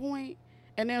at one point,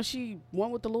 and now she won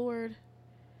with the Lord?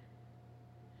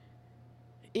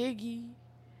 Iggy,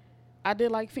 I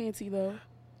did like Fancy though.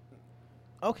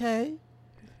 okay.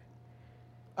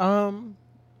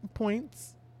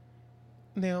 Points.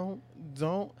 Now,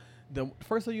 don't the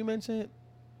first one you mentioned.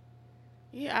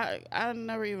 Yeah, I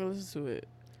never even listened to it.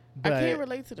 But I can't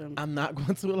relate to them. I'm not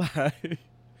going to lie.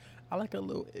 I like a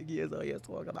little Iggy Azalea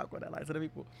song. I'm not going to lie to the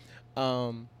people.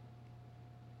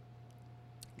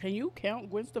 Can you count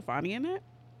Gwen Stefani in that?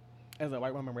 As a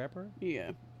white woman rapper,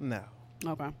 Yeah. no,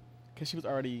 Okay. because she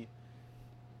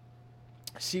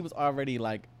was already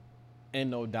like in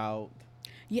No Doubt.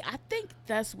 Yeah, I think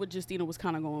that's what Justina was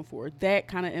kind of going for. That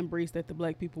kind of embrace that the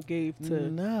black people gave to.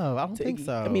 No, I don't to think Iggy.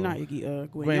 so. I mean, not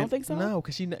Iggy. Gwen. You don't think so? No,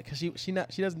 because she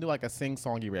doesn't do like a sing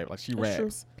songy rap. Like she That's true.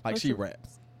 raps. Like That's she true.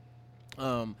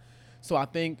 raps. So I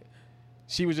think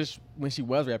she was just when she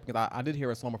was rapping. Cause I did hear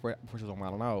a song before she was on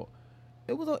Wild 'N Out.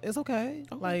 It's okay.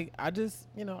 Okay. Like I just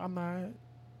I'm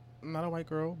not a white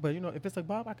girl, but if it's a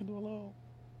bop, I can do a little.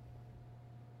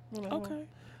 Okay.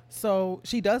 So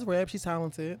she does rap. She's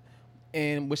talented,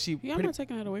 and what she Yeah, I'm pretty, not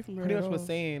taking that away from her. pretty at much was all.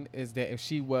 saying is that if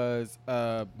she was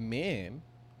a man,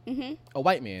 Mhm. a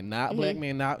white man, not a black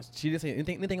Mhm. man, she didn't say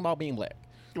anything about being black.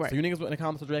 Right. So you niggas went in the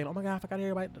comments were dragging, oh my god, I forgot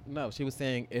everybody. No, she was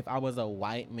saying if I was a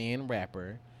white man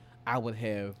rapper, I would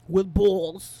have With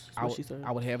balls. That's I what would, she said.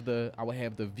 I would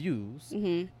have the views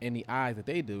Mhm. and the eyes that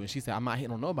they do. And she said, I'm not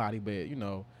hitting on nobody, but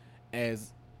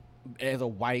as a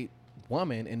white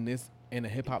woman in a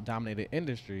hip hop dominated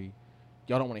industry,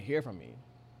 y'all don't want to hear from me.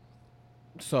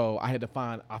 So I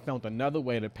found another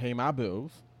way to pay my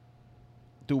bills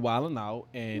through Wild 'N Out,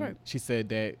 and Right. she said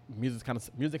that music kind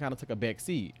of took a back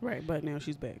seat. Right, but now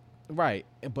she's back. Right.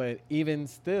 But even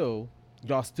still,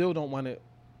 y'all still don't want to.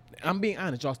 I'm being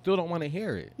honest. Y'all still don't want to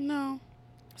hear it. No.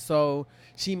 So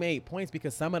she made points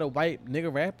because some of the white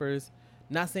nigga rappers,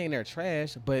 not saying they're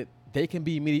trash, but they can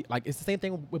be like it's the same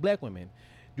thing with black women.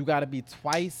 You gotta be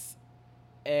twice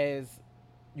as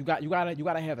you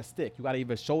gotta have a stick. You gotta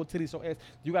either show titties, show ass.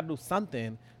 You gotta do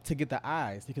something to get the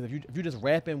eyes because if you just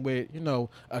rapping with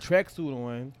a tracksuit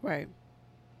on Right.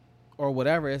 or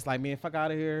whatever, it's like man, fuck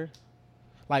out of here.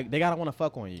 Like they gotta want to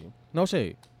fuck on you. No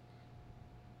shade.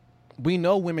 We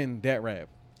know women that rap,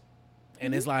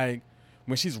 and it's like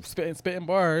when she's spitting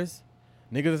bars,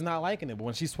 niggas is not liking it. But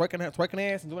when she's twerking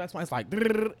ass and doing that, it's like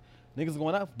niggas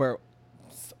going up. But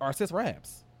our sis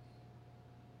raps.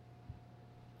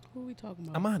 Who are we talking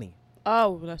about? Amani,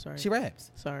 Oh, that's right. she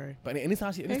raps. Sorry. But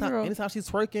anytime girl. anytime she's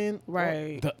twerking,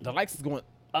 Right. the likes is going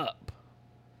up.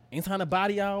 Anytime the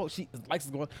body out, she likes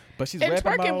is going. But she's And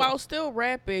rapping twerking about. while still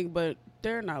rapping, but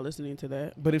they're not listening to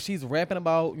that. But if she's rapping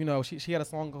about, she had a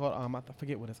song called I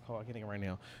forget what it's called. I can't think of it right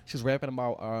now. She's rapping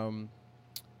about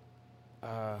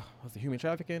what's the human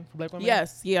trafficking for black women?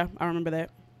 Yes, yeah, I remember that.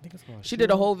 I think it's called. She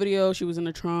did a whole video. She was in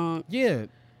the trunk. Yeah,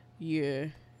 Yeah.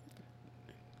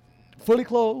 fully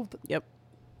clothed. Yep.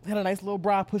 Had a nice little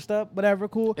bra pushed up, whatever,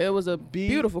 cool. It was a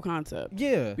beautiful concept.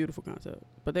 Yeah, Beautiful concept.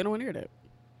 But they don't want to hear that.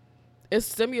 It's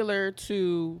similar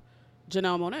to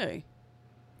Janelle Monáe.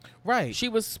 Right. She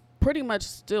was pretty much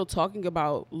still talking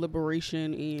about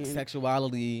liberation and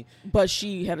Sexuality. but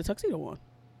she had a tuxedo on.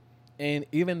 And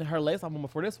even her last album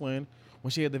before this one,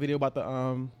 when she had the video about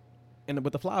the and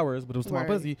with the flowers, but it was to my Right.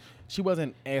 pussy, she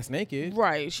wasn't ass naked.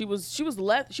 Right. She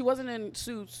wasn't in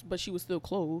suits, but she was still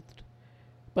clothed.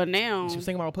 But now She was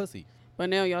singing about pussy.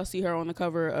 y'all see her on the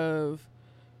cover of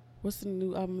what's the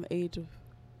new album, Age of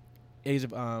Age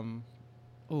of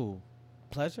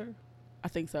Pleasure? I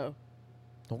think so.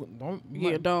 Don't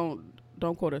Yeah,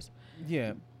 don't quote us.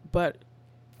 Yeah. But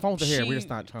Phones are here. We're She- just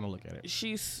not trying to look at it.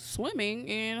 she's swimming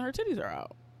and her titties are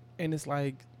out. And it's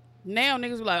like, Now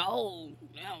niggas be like, oh,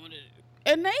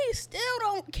 and they still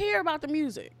don't care about the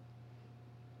music.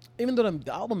 even though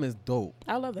the album is dope,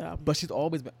 I love that album. but she's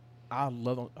always been. I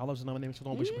love the name she was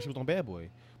on. When she was on Bad Boy,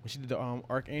 when she did the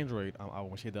Arc Android album,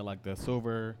 when she did like the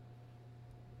silver,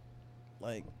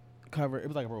 like cover. It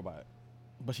was like a robot,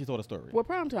 but she told a story. What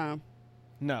Prime Time?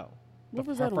 No, What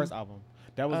was her that first on? album.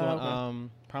 That was Oh,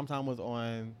 on Primetime was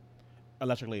on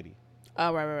Electric Lady.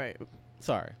 Oh, right.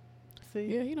 Sorry. See.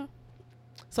 Yeah, you know.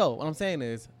 So what I'm saying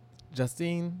is,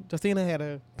 Justina had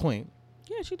a point,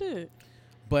 Yeah, she did.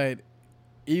 but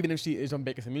even if she is on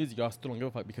making some music, y'all still don't give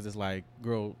a fuck because it's like,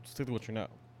 girl, stick to what you know.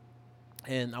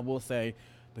 And I will say,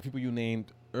 the people you named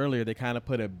earlier, they kind of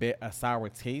put a sour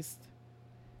taste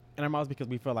in our mouths because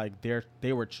we feel like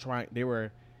they were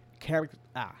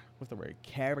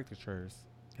caricatures.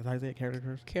 Is that how you say it?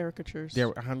 Caricatures? Caricatures. They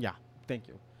were, yeah, thank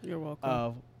you. You're welcome.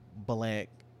 Of black.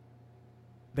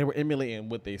 They were emulating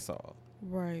what they saw.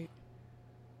 Right.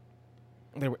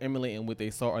 They were emulating what they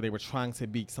saw, or they were trying to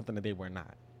be something that they were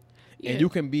not. Yeah. And you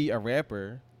can be a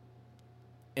rapper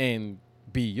and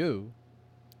be you.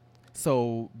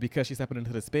 So because she's stepping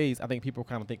into the space, I think people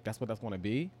kind of think that's what that's going to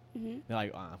be. Mm-hmm. They're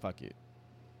like, fuck it.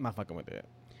 I'm not fucking with that.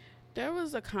 There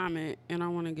was a comment, and I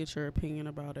want to get your opinion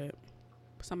about it.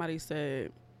 Somebody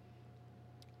said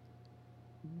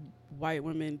white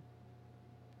women.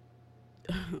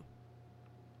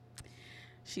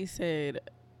 She said,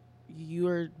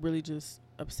 you're really just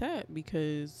upset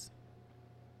because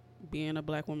being a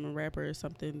black woman rapper is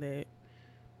something that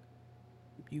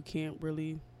you can't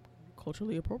really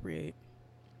culturally appropriate.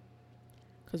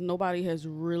 Because nobody has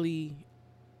really,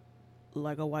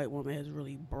 like a white woman, has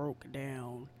really broke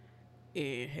down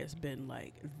and has been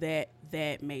like that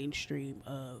mainstream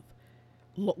of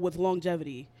with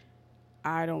longevity.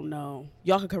 I don't know.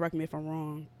 Y'all can correct me if I'm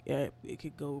wrong. It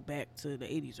could go back to the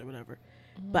 80s or whatever.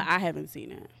 But I haven't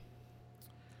seen it.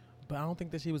 But I don't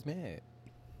think that she was mad.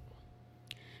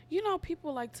 You know,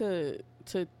 people like to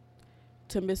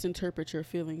misinterpret your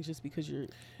feelings just because you're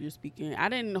speaking. I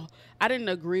didn't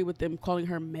agree with them calling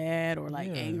her mad or like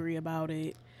angry about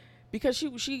it, because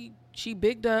she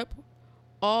bigged up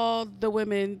all the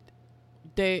women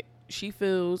that she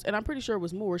feels, and I'm pretty sure it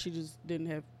was more. She just didn't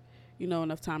have,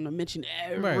 enough time to mention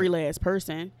every last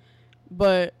person.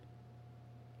 But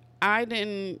I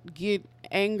didn't get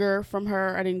anger from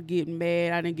her. I didn't get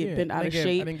mad. I didn't get bent out of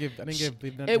shape.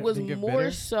 It was more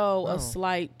so a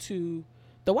slight to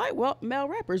the white male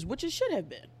rappers, which it should have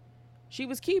been. She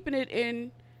was keeping it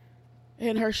in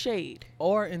her shade,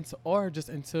 or just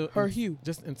into her hue,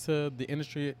 just into the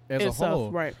industry as itself, a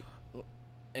whole, right?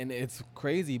 And it's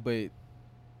crazy, but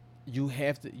you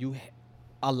have to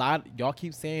a lot. Y'all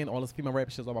keep saying all this female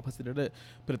rap shit all about pussy, but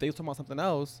if they was talking about something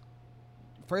else,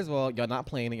 first of all, y'all not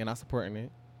playing it, you're not supporting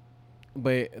it.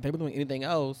 But if they were doing anything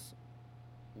else,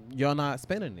 y'all not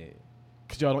spending it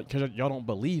because y'all don't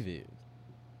believe it.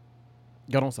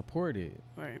 Y'all don't support it.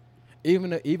 Right. Even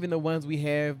the ones we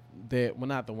have that, well,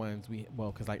 not the ones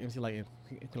because like MC Lyte and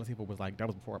Queen Latifah was like, that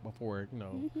was before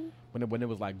when it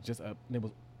was like just it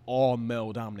was all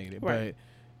male dominated. Right.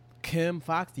 But Kim and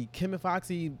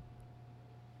Foxy,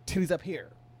 titties up here.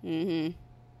 Mm-hmm.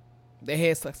 They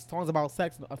had songs about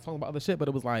sex, songs about other shit, but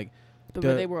it was like, but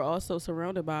they were also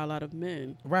surrounded by a lot of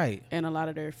men. Right. And a lot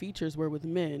of their features were with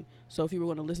men. So if you were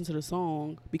going to listen to the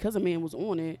song, because a man was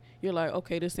on it, you're like,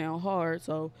 okay, this sound hard,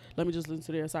 so let me just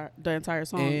listen to the entire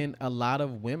song. And a lot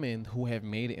of women who have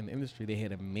made it in the industry, they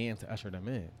had a man to usher them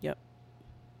in. Yep.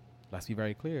 Let's be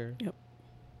very clear. Yep.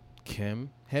 Kim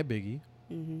had Biggie.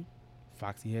 Mm-hmm.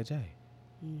 Foxy had Jay.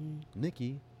 Mm-hmm.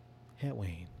 Nicki had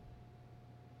Wayne.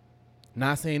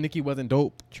 Not saying Nicki wasn't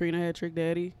dope. Trina had Trick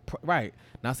Daddy. Right.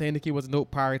 Not saying Nicki wasn't dope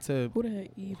prior to. Who the heck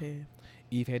Eve had?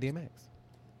 Eve had DMX.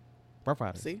 Rough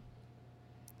Riders. See?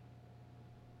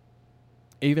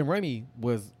 Even Remy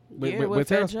was with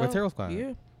Terror Squad.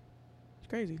 Yeah. It's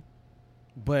crazy.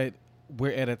 But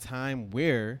we're at a time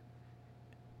where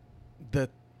the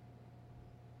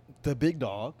big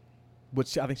dog,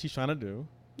 which I think she's trying to do,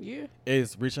 Yeah.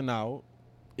 is reaching out,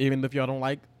 even if y'all don't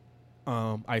like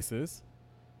Isis.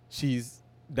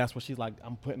 That's what she's like.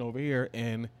 I'm putting over here,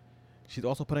 and she's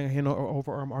also putting her hand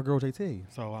over our girl JT.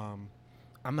 So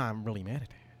I'm not really mad at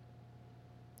that.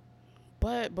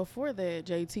 But before that,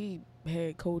 JT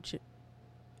had Coach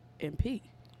and P.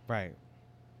 Right.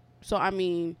 So I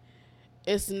mean,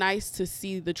 it's nice to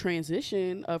see the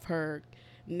transition of her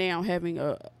now having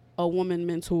a woman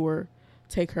mentor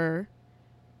take her,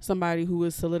 somebody who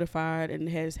is solidified and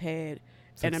has had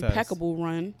an impeccable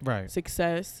run, Right.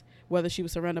 success. Whether she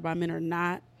was surrounded by men or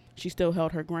not, she still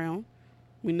held her ground.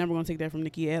 We're never gonna take that from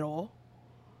Nicki at all.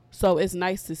 So it's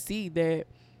nice to see that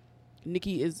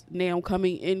Nicki is now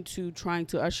coming into trying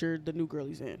to usher the new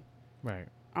girlies in. Right.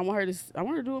 I want her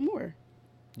to do it more.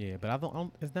 Yeah, but I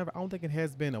don't think it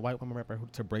has been a white woman rapper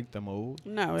to break the mold.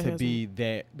 No, it to be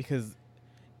that, because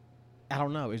I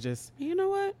don't know. It's just, you know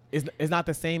what? It's not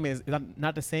the same as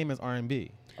not the same as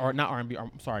R&B, or not R&B.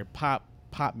 I'm sorry, pop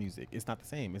music. It's not the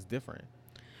same. It's different.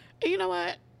 And you know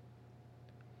what?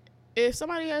 If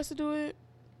somebody has to do it,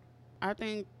 I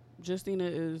think Justina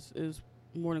is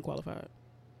more than qualified.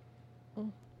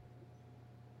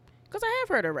 Because I have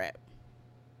heard her rap.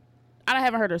 I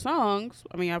haven't heard her songs.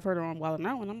 I mean, I've heard her on Wild 'N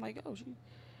Out, and I'm like, oh,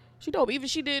 she dope. Even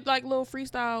she did like little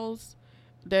freestyles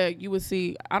that you would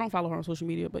see. I don't follow her on social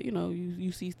media, but you know,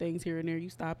 you see things here and there. You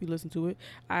stop, you listen to it.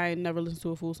 I never listened to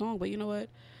a full song, but you know what?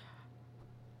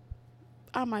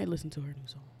 I might listen to her new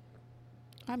song.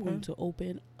 I'm going to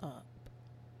open up.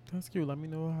 That's cute. Let me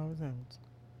know how it sounds.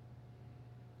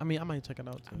 I mean, I might check it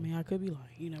out too. I mean, I could be lying.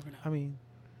 You never know. I mean,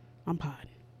 I'm podding.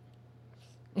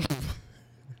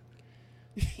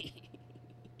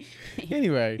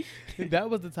 anyway, that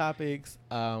was the topics.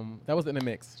 That was in the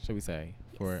mix, should we say,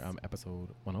 for episode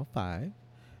 105.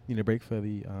 Need a break for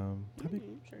the topic?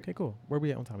 Sure. Okay, cool. Where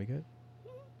we at on time? We good?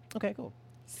 Okay, cool.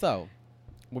 So,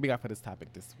 what we got for this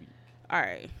topic this week? All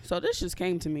right. So this just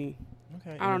came to me.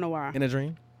 Okay. I don't know why. In a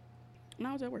dream? No,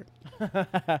 I was at work.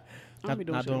 not be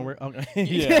doing not shit. doing work. Okay.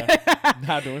 Yeah.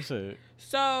 Not doing shit.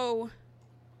 So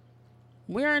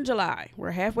we're in July.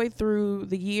 We're halfway through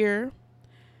the year.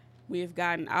 We have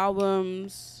gotten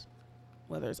albums,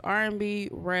 whether it's R&B,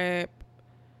 rap,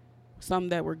 some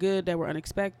that were good, that were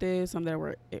unexpected, some that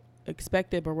were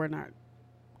expected but were not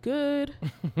good.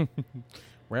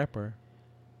 Rapper.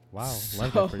 Wow.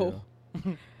 Love that for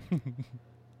you.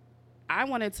 I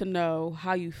wanted to know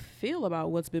how you feel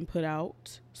about what's been put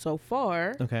out so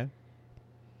far. Okay.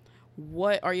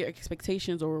 What are your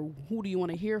expectations, or who do you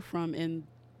want to hear from in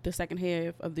the second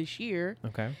half of this year?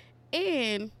 Okay.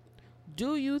 And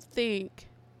do you think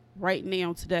right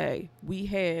now, today, we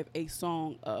have a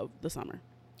song of the summer?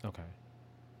 Okay.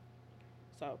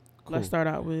 So Cool. let's start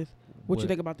out with what you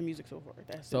think about the music so far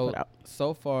that's been put out.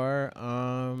 So far,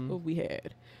 What have we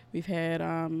had? We've had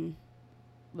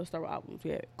let's start with albums. We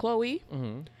had Chloe.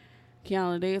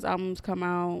 Kiana Day's albums come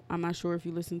out. I'm not sure if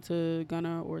you listen to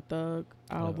Gunna or Thug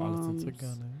albums. I listen to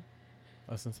Gunna.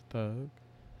 I listen to Thug.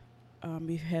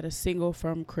 We've had a single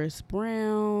from Chris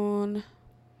Brown.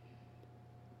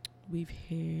 We've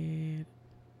had,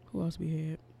 who else we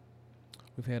had?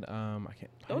 We've had I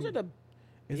can't. Those are the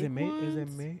Is big it Made? Is it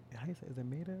ones. Made? How you say? Is it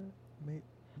Maida?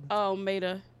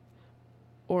 Maida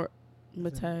or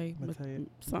Matei, Matei.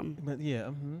 something. But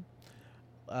yeah.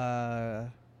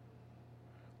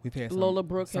 We've had Lola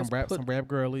Brooke some has rap put- some rap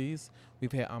girlies.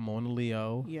 We've had Amon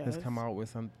Leo has Yes. come out with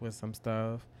some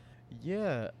stuff.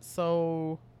 Yeah.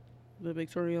 So The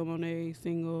Victoria Monet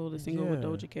single, the single with Yeah.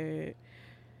 Doja Cat.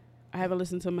 I haven't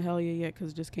listened to Mahalia yet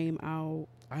because it just came out.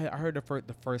 I heard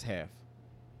the first half,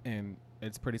 and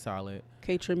it's pretty solid.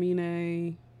 K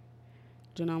Tremine,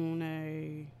 Janelle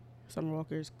Monáe, Summer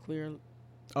Walker's Clear,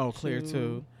 Oh, Clear Two.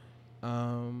 too.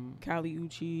 Kali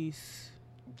Uchis,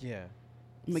 Yeah.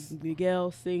 Miguel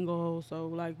single. So,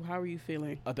 like, how are you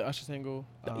feeling? The Usher single.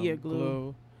 Yeah,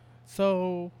 Glue.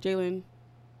 So Jalen.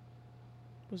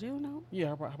 Was Jalen out? yeah,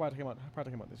 how about it came out? How about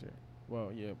it came out this year?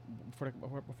 Well, yeah, before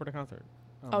the concert.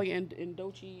 Oh, yeah, and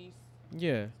Doechie's.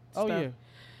 Yeah. Oh Stuff. yeah.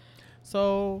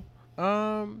 So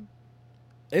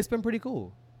it's been pretty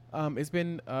cool. It's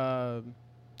been I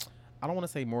don't want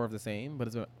to say more of the same, but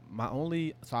it's been my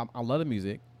only. So I love the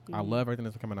music. I Mhm. love everything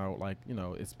that's coming out. Like, you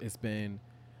know, it's been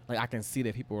like I can see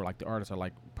that people are like, the artists are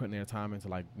like putting their time into,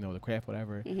 like, you know, the craft,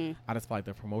 whatever. Mhm. I just feel like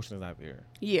the promotion is not there.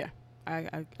 Yeah,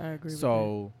 I agree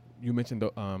So you mentioned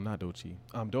not Doechii,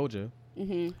 Doja.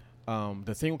 with that.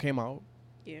 The single came out.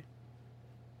 Yeah.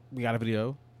 We got a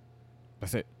video.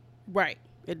 That's it. Right.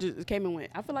 It came and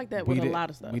went. I feel like that We with a didn't- lot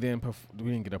of stuff. We didn't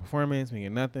get a performance. We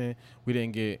didn't get nothing. We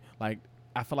didn't get, like,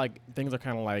 I feel like things are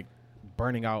kind of like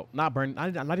burning out. Not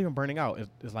even burning out.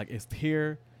 It's like it's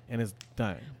here and it's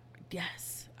done.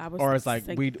 Yes. I was or it's like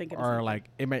thinking the or same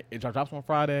like it drops on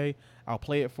Friday. I'll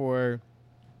play it for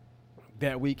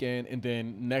that weekend, and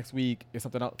then next week is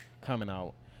something else coming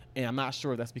out. And I'm not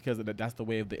sure if that's because that's the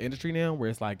way of the industry now, where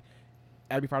it's like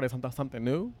every Friday something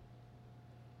new.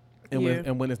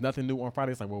 And when there's nothing new on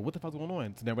Friday, it's like, well, what the fuck's going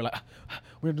on? So then we're like,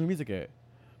 where's the new music at?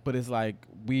 But it's like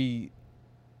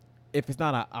if it's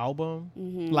not an album,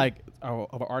 like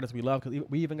of an artist we love, because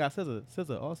we even got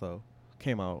SZA also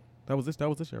came out. That was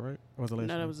this year, right? Or was it last year?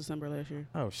 No, that was December last year.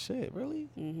 Oh shit, really?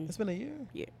 It's been a year?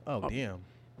 Yeah. Oh damn.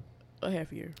 A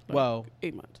half year. Like Well,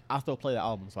 8 months. I still play the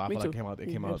album, so I Me feel like too. it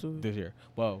came out Absolutely. this year.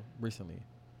 Well, recently.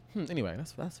 Anyway,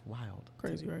 that's wild.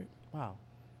 Crazy, right? Wow.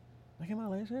 That came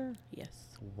out last year? Yes.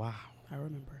 Wow. I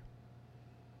remember.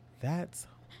 That's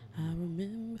I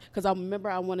remember. Because I remember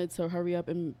I wanted to hurry up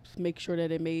and make sure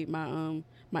that it made my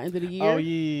my end of the year. Oh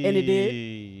yeah. And it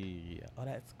did. Oh,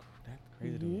 that's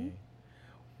crazy to me.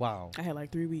 Wow. I had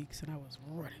like 3 weeks and I was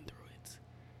running through it.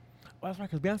 Well, that's right,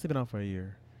 because Beyonce been out for a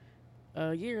year.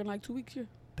 A year and like 2 weeks, yeah.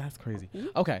 That's crazy. Mhm.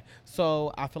 Okay,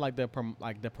 so I feel like the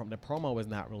promo is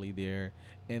not really there,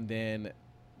 and then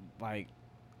like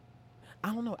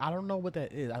I don't know what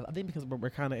that is. I think because we're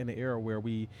kind of in the era where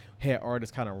we had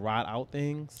artists kind of ride out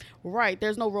things Right.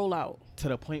 There's no rollout. to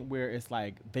the point where it's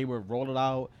like they would roll it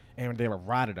out and they would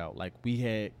ride it out. Like we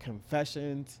had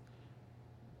Confessions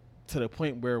to the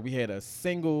point where we had a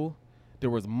single, there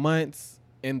was months,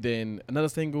 and then another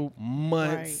single,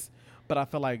 months. But I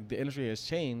feel like the industry has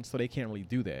changed, so they can't really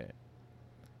do that.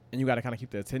 And you got to kind of keep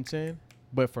the attention.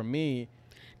 But for me,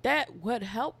 That would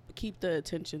help keep the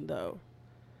attention, though.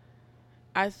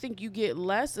 I think you get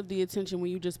less of the attention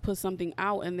when you just put something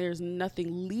out and there's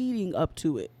nothing leading up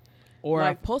to it. or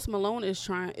Like Post Malone is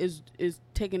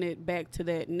taking it back to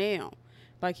that now.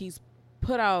 Like he's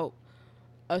put out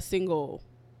a single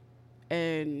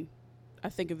and I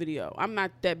think a video. I'm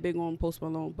not that big on Post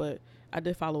Malone, but I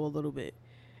did follow a little bit.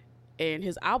 And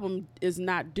his album is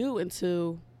not due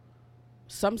until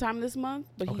sometime this month,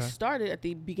 but he Okay. started at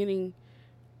the beginning,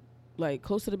 like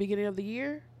close to the beginning of the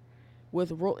year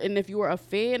and if you were a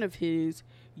fan of his,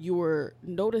 you were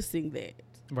noticing that.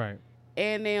 right.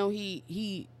 And now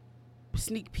he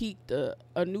sneak peeked a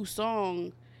new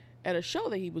song at a show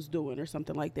that he was doing or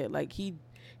something like that. Like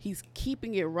he's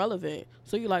keeping it relevant.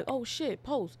 So you're like, oh shit,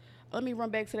 Post. Let me run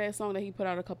back to that song that he put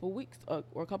out a couple weeks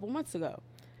or a couple months ago.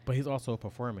 But he's also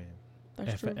performing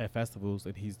That's true. at festivals,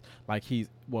 and he's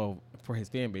for his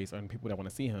fan base and people that want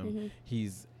to see him,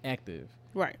 he's active.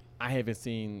 Right. I haven't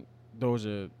seen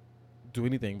Doja do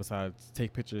anything besides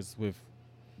take pictures with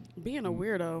Being a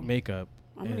weirdo. makeup.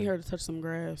 I'm gonna need her to touch some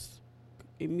grass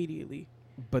immediately.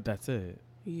 But that's it.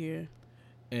 Yeah.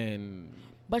 And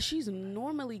But she's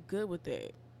normally good with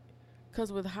that.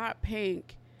 Because with Hot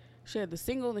Pink, she had the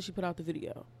single and then she put out the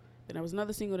video. Then there was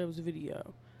another single that was a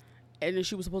video. And then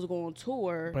she was supposed to go on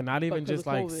tour. but not even 'cause just of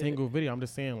like COVID. single video. I'm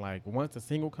just saying like once a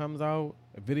single comes out,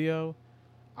 a video,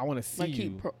 I want to see Like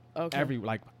you okay. every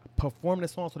like perform the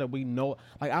song so that we know.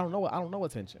 Like I don't know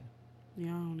attention.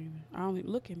 Yeah, I don't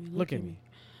even look at me. Look at me.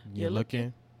 You're Yeah,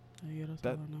 looking. Oh, yeah, that's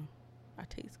That- all I know. I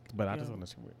taste. But I yeah. just want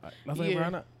to. That's ain't Yeah.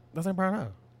 Brian up. That's ain't Brian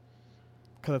up.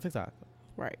 Cause of TikTok.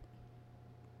 Right.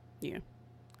 Yeah.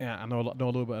 Yeah, I know a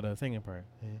little bit of the singing part.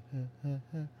 I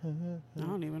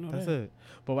don't even know That's that. it.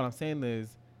 But what I'm saying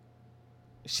is,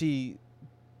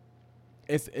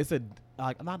 it's a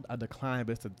like not a decline,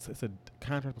 but it's a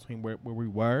contrast between where we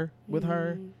were with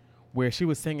her, Mhm. where she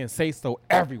was singing "Say So"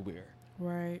 everywhere.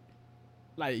 Right.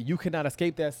 Like you could not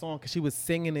escape that song because she was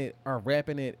singing it or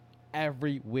rapping it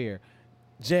everywhere,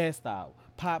 jazz style,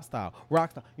 pop style,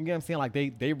 rock style. You get what I'm saying? Like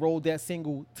they rolled that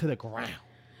single to the ground.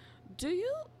 Do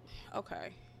you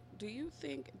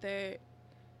think that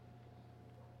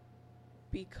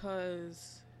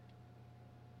because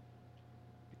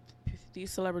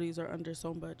these celebrities are under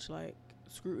so much like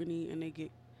scrutiny and they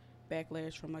get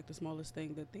backlash from like the smallest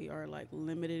thing that they are like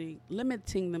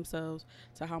limiting themselves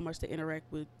to how much they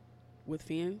interact with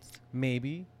fans?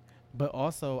 Maybe, but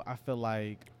also I feel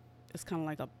like It's kind of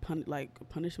like a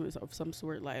punishment of some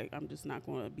sort. Like I'm just not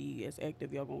going to be as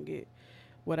active. Y'all gonna get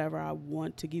whatever I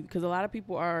want to give, because a lot of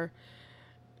people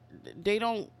they're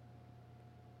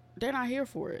not here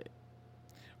for it.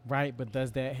 right. But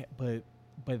does that? But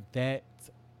that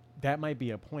might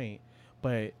be a point.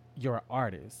 But you're an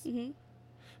artist. Mm-hmm.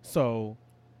 So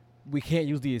we can't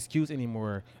use the excuse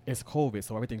anymore. It's COVID,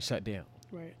 so everything's shut down.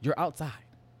 Right. You're outside.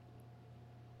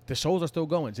 The shows are still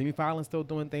going. Jimmy Fallon's still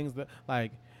doing things that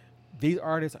like these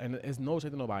artists, and it's no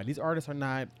shade to nobody. These artists are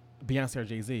not Beyonce or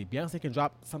Jay-Z. Beyonce can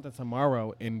drop something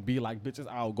tomorrow and be like, "Bitches,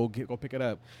 I'll go pick it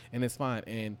up," and it's fine.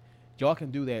 And y'all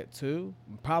can do that too.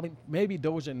 Probably, maybe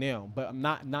Doja now, but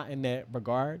not in that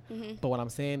regard. But what I'm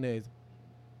saying is,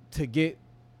 to get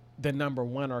the number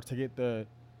one or to get the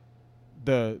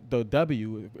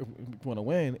W, if you want to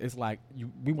win, it's like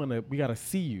we gotta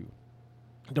see you.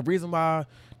 The reason why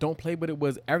Don't Play With It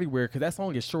was everywhere because that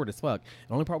song is short as fuck.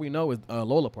 The only part we know is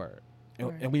Lola part,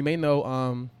 and we may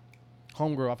know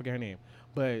homegirl, I forget her name,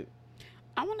 but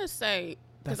I want to say,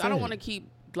 because I don't want to keep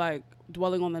like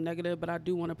dwelling on the negative, but I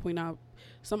do want to point out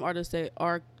some artists that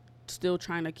are still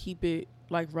trying to keep it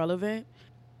like relevant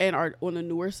and are on the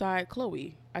newer side.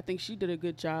 Chloe, I think she did a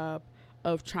good job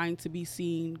of trying to be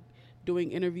seen,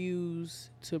 doing interviews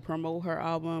to promote her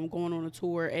album, going on a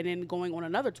tour, and then going on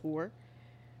another tour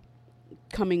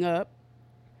coming up.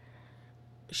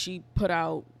 She put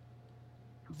out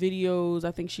videos.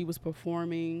 I think she was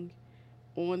performing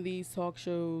on these talk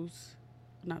shows,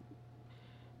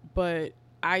 but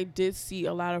I did see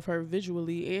a lot of her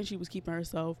visually, and she was keeping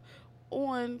herself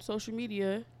on social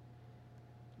media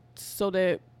so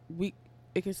that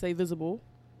it can stay visible.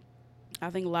 I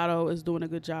think Lotto is doing a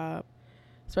good job,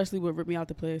 especially with Rip Me Out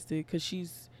the Plastic, because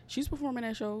she's performing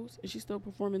at shows and she's still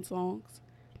performing songs.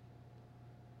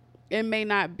 It may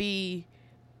not be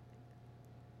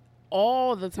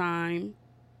all the time,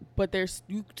 but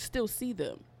you still see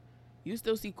them. You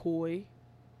still see Koi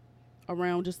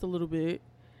around just a little bit.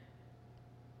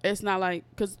 It's not like,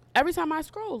 because every time I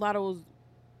scroll, Lotto's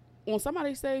on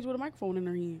somebody's stage with a microphone in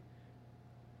her hand.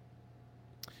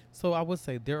 So I would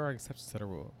say there are exceptions to the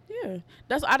rule. Yeah,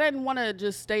 I didn't want to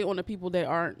just stay on the people that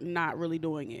aren't not really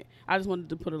doing it. I just wanted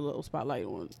to put a little spotlight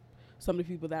on some of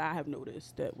the people that I have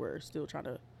noticed that were still trying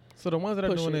to. So the ones that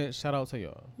are doing it, shout out to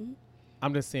y'all. Mm-hmm.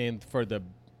 I'm just saying for the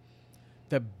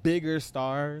bigger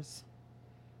stars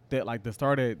that like the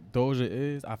star that Doja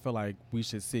is, I feel like we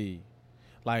should see.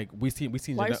 Like we see.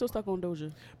 Why are you so stuck on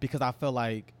Doja? Because I feel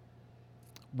like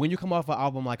when you come off an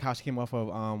album like how she came off of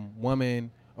Woman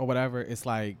or whatever, it's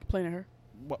like playing at her.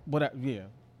 What? Yeah,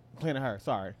 playing at her.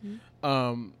 Sorry.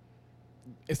 Mm-hmm.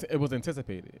 It was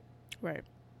anticipated, right?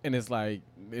 And it's like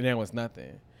there was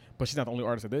nothing. But she's not the only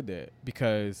artist that did that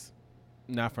because,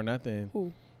 not for nothing.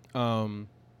 Who?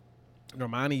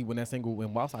 Normani, when that single when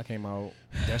Wildside came out,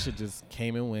 that shit just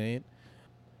came and went.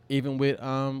 Even with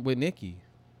Nicki.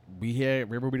 We had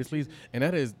River Be the Sleeves, and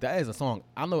that is a song.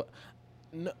 I know,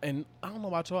 and I don't know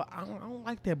about y'all. I don't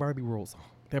like that Barbie World song.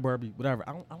 That Barbie, whatever.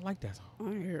 I don't like that song.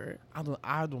 I hear it.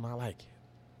 I do not like it.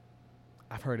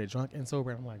 I've heard it drunk and sober,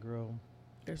 and I'm like, girl,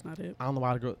 that's not it. I don't know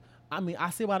why the girl. I mean, I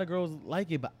see why the girls like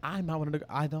it, but I'm not one of the.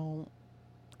 I don't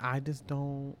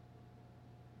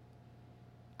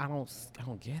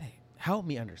get it. Help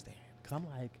me understand, because I'm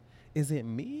like, is it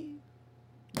me?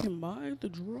 Am I the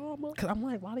drama? Because I'm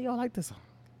like, why do y'all like this song?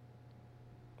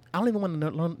 I don't even want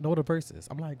to know the verses.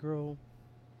 I'm like, girl.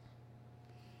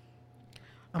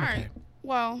 All right.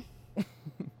 Well,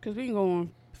 because we can go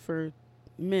on for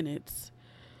minutes.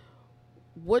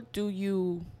 What do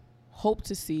you hope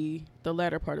to see the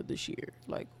latter part of this year?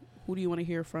 Like, who do you want to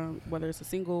hear from? Whether it's a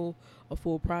single, a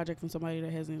full project from somebody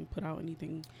that hasn't put out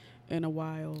anything in a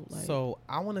while. Like. So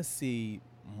I want to see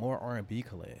more R&B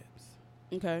collabs.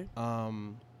 Okay.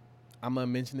 I'm gonna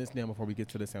mention this now before we get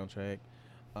to the soundtrack.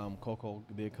 Coco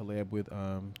did collab with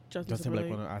Justin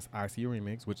Timberlake on an I See You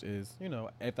remix, which is,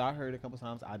 after I heard it a couple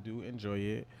times, I do enjoy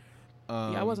it.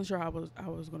 I wasn't sure how I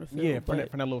was gonna feel. Yeah, for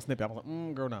that little snippet, I was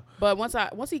like, girl, no. But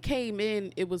once he came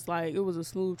in, it was a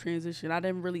smooth transition. I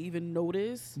didn't really even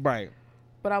notice. Right.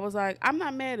 But I was like, I'm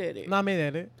not mad at it. Not mad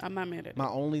at it. I'm not mad at it. My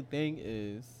only thing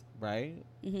is, right?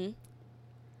 Mm-hmm.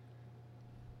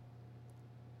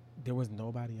 There was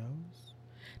nobody else.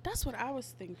 That's what I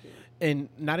was thinking. And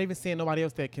not even saying nobody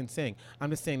else that can sing. I'm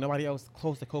just saying nobody else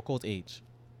close to Coco's age.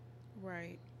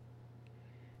 Right.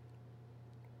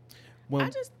 Go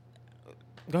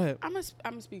ahead. I'm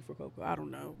gonna speak for Coco. I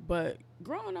don't know, but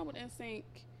growing up with NSYNC,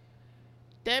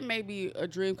 that may be a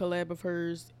dream collab of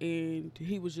hers, and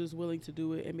he was just willing to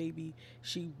do it. And maybe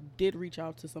she did reach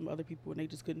out to some other people, and they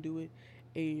just couldn't do it,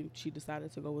 and she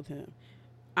decided to go with him.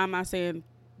 I'm not saying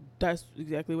that's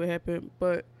exactly what happened,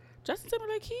 but Justin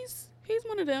Timberlake, he's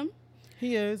one of them.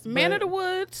 He is. Man of the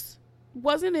Woods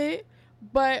wasn't it,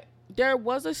 but there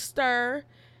was a stir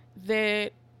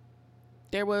that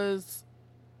there was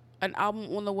an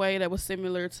album on the way that was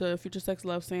similar to Future Sex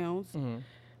Love Sounds, mm-hmm.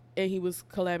 and he was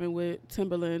collabing with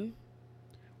Timbaland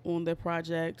on the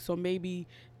project. So maybe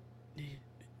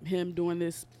him doing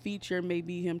this feature,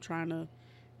 maybe him trying to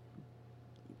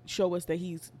show us that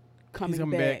he's coming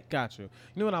back. Got you.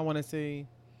 You know what I want to see?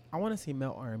 I want to see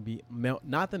male R&B,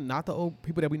 not the old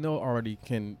people that we know already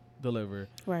can deliver,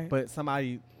 right? But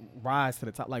somebody rise to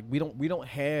the top. Like we don't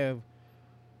have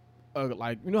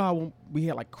like you know how we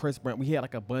had like Chris Brown, we had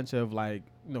like a bunch of like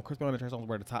Chris Brown and Trey Songz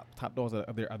were the top dogs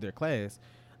of their class.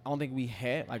 I don't think we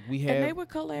had And they would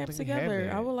collab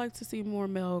together. I would like to see more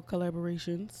male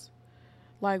collaborations.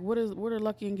 Like what are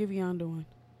Lucky and Giveon doing?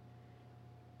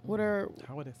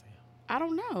 How would they say? I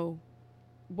don't know.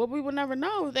 But we would never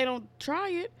know if they don't try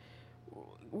it.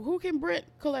 Who can Brent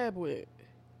collab with?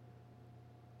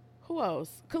 Who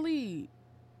else? Khalid.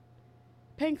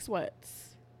 Pink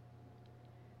Sweats.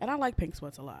 And I like Pink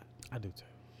Sweats a lot. I do too.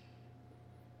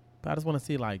 But I just want to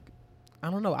see like, I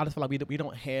don't know. I just feel like we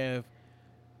don't have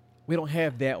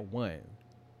that one.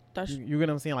 You get what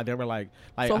I'm saying? Like they were like.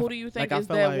 So who do you think is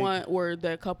that one or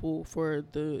that couple for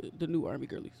the new Army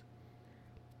girlies?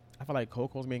 I feel like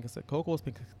Coco's consistent.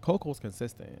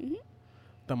 Mm-hmm.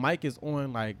 The mic is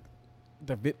on like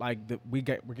we're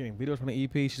getting videos from the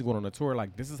EP. She's going on a tour.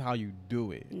 Like this is how you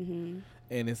do it, mm-hmm.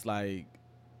 and it's like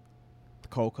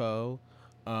Coco.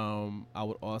 I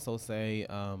would also say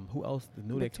who else? The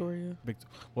new Victoria.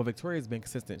 Victoria's been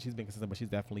consistent. She's been consistent, but she's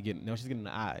definitely she's getting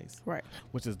the eyes, right?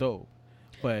 Which is dope.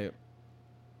 But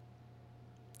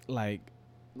like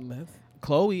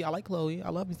Chloe, I like Chloe. I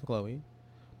love me some Chloe.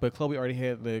 But Chloe already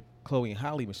had the Chloe and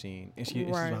Holly machine, and she's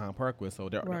behind Parkwood, so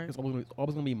there's always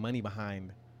going to be money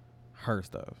behind her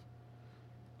stuff.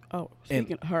 Oh,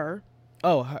 speaking of her.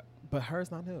 Oh, but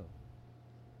hers not new.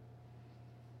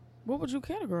 What would you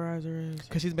categorize her as?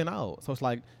 Because she's been out, so it's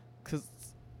like, because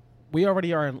we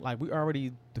already are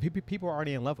the people are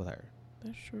already in love with her.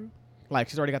 That's true. Like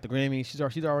she's already got the Grammy. She's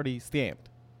already stamped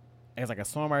as like a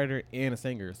songwriter and a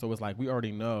singer. So it's like we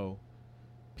already know.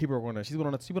 People are going to. She went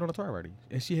on a tour already,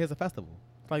 and she has a festival,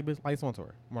 like Lights On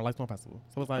tour, more Lights On festival.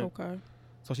 So it's like, okay.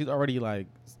 So she's already like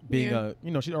being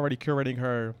she's already curating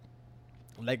her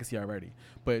legacy already.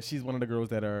 But she's one of the girls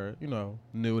that are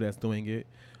new that's doing it.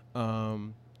 I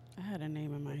had a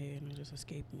name in my head and it just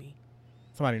escaped me.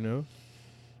 Somebody new?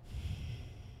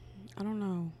 I don't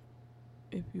know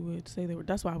if you would say they were.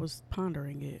 That's why I was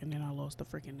pondering it, and then I lost the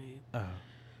freaking name.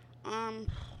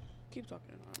 Keep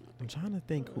talking. I'm trying to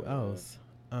think who else.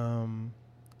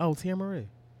 Tia Marie.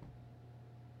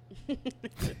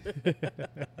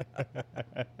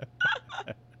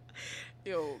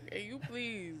 Yo, can you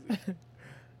please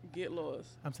get lost?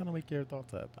 I'm trying to wake your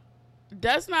thoughts up.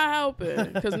 That's not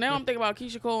helping, because now I'm thinking about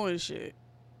Keisha Cole and shit.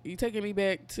 You taking me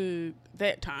back to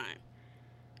that time.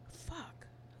 Fuck.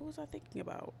 Who was I thinking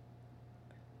about?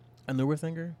 A newer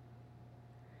singer?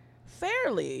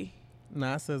 Fairly.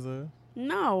 Not SZA.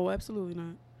 No, absolutely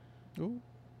not. Ooh.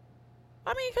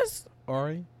 I mean, because...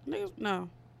 Ari? Niggas, no.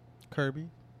 Kirby?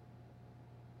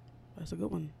 That's a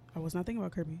good one. I was not thinking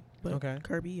about Kirby. But okay.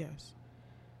 Kirby, yes.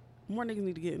 More niggas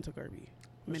need to get into Kirby.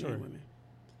 Men and women.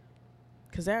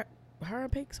 Because her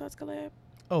and Pink Sweats collab?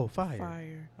 Oh, fire.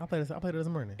 Fire. I played it this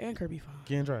morning. And Kirby fine.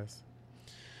 Getting dressed.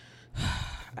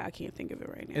 I can't think of it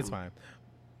right now. It's fine.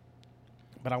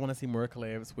 But I want to see more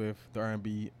collabs with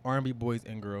the R&B boys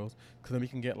and girls, because then we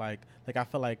can get like I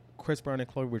feel like Chris Brown and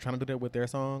Chloe were trying to do that with their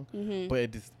song,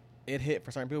 but it hit for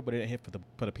certain people, but it didn't hit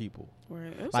for the people.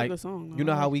 Right, it's like, a good song. You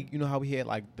know how we had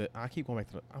like I keep going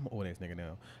back to I'm an old ass nigga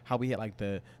now. How we had like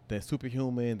the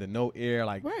Superhuman, the No Air,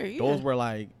 like those were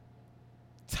like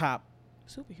top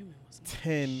Superhuman was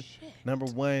 10, number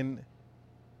one.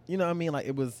 You know what I mean? Like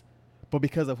it was, but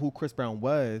because of who Chris Brown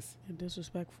was, and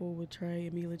Disrespectful with Trey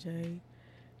and Mila J.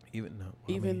 Even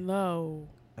though.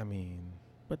 I mean.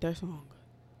 But that song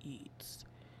eats.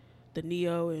 The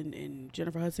Neo and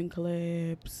Jennifer Hudson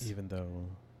collabs. Even though.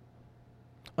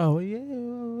 Oh,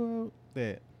 yeah.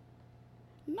 That.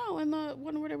 No, and the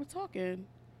one where they were talking.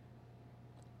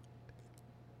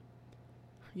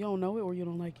 You don't know it or you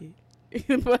don't like it.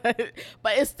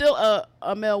 but it's still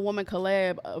a male-woman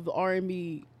collab of the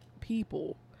R&B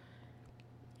people.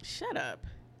 Shut up.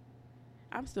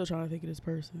 I'm still trying to think of this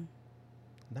person.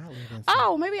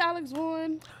 Oh, maybe Alex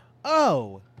Vaughn.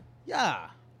 Oh,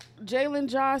 yeah. Jalen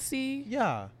Jossie.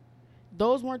 Yeah.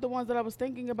 Those weren't the ones that I was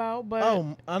thinking about, but...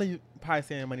 Oh, I know you probably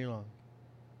saying Money Long.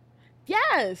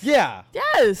 Yes. Yeah.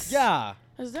 Yes. Yeah.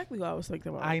 That's exactly what I was thinking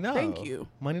about. I know. Thank you.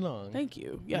 Money Long. Thank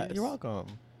you. Yes. You're welcome.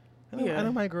 I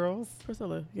know my girls.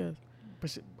 Priscilla, yes.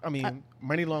 But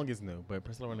Money Long is new, but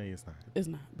Priscilla Renee is not. It's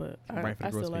not, but I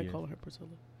still like calling her Priscilla.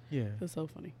 Yeah. It's so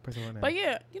funny. Priscilla Renee. But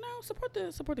yeah, support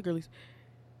the girlies.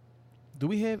 Do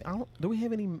we have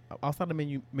any outside the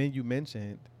men you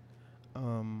mentioned?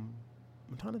 I'm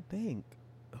trying to think.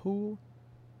 Who?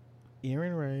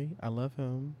 Aaron Ray. I love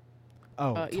him.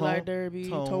 Oh, Eli Derby,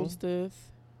 Tone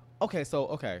Stith. Okay,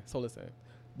 so listen.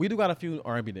 We do got a few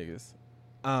R&B niggas.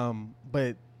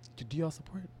 But do y'all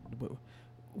support?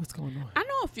 What's going on? I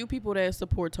know know a few people that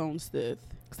support Tone Stith.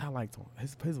 Cause I like Tone.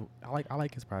 I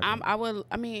like his project.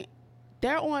 I mean,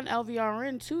 they're on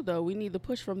LVRN too, though. We need the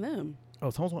push from them.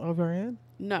 Oh, Tone's on LVRN?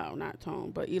 No, not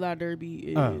Tone, but Eli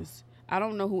Derby is. Oh. I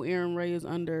don't know who Aaron Ray is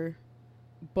under,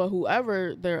 but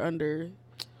whoever they're under,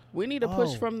 we need a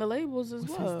push from the labels as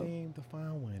What's well. his name? The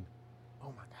fine one.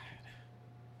 Oh my God.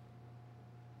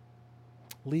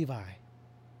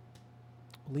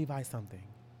 Levi something.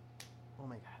 Oh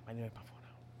my God. I need to put my phone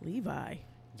out. Levi.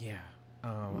 Yeah. I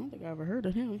don't think I ever heard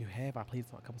of him. You have. I played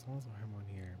a couple songs with him on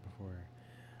here before.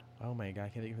 Oh my God. I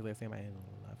can't think of his last name. I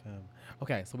love him.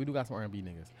 Okay, so we do got some R&B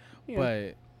niggas. Yeah.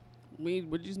 But we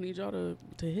just need y'all to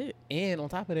hit. and on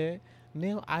top of that,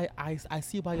 now I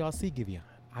see why y'all see Giveon.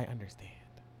 I understand.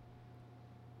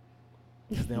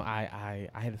 Because now I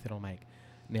had to sit on mic.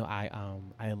 Now I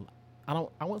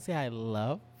won't say I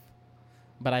love,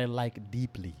 but I like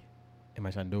deeply. Am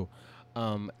I trying to do?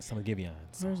 Some of Giveon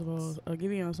songs. First of all, a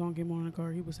Giveon song came on in the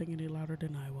car. He was singing it louder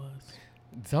than I was.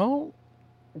 Don't.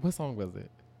 What song was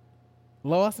it?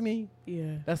 Lost Me?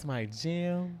 Yeah. That's my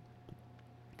jam.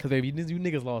 Cause baby, you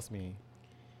niggas lost me.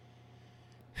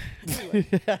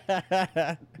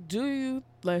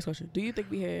 Last question. Do you think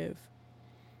we have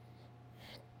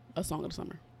a song of the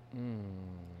summer?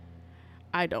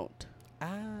 I don't.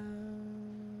 I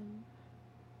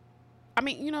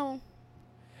mean, you know,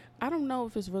 I don't know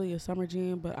if it's really a summer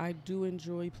jam, but I do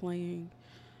enjoy playing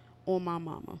On My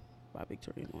Mama by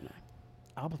Victoria Monet.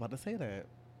 I was about to say that.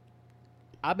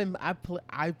 I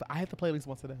have to play at least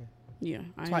once a day. Yeah,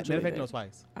 I Twice. enjoy No, that.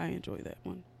 twice. I enjoy that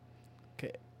one.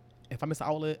 Okay. If I miss the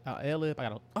outlet, I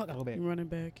gotta go back. You running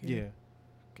back? Yeah.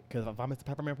 Because if I miss the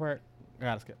peppermint part, I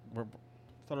gotta skip.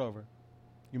 Start over.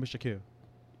 You missed your cue.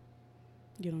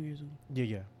 Get on your Zoom.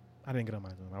 Yeah. I didn't get on my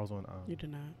Zoom. I was on. You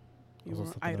did not. I You was were on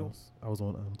on something Idle. else. I was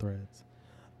on Threads.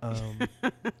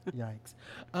 Yikes.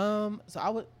 So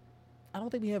I don't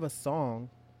think we have a song.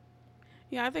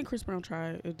 Yeah, I think Chris Brown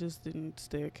tried. It just didn't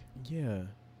stick. Yeah.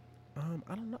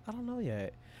 I don't know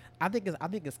yet. I think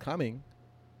it's coming.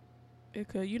 It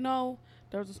could. You know,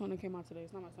 there was a song that came out today.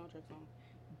 It's not my soundtrack song,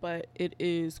 but it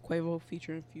is Quavo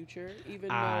featuring Future. Even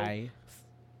though I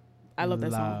love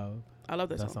that song. I love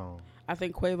that song. I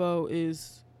think Quavo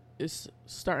is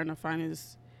starting to find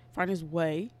his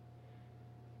way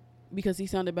because he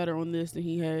sounded better on this than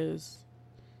he has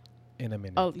In a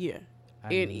minute. Oh yeah.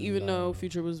 And even though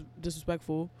Future was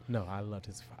disrespectful, no, I loved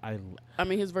his. I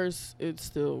mean, his verse, it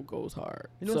still goes hard.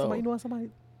 You know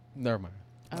somebody. Never mind.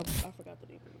 I forgot the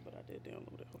name of it, but I did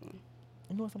download it. Hold on.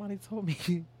 You know what somebody told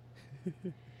me?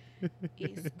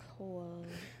 It's cool.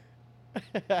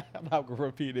 I'm not gonna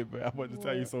repeat it, but I want to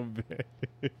tell you something bad.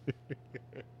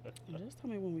 Just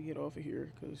tell me when we get off of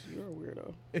here, because you're a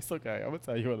weirdo. It's okay. I'm gonna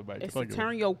tell you on the mic. It's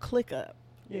Turn Your Click Up.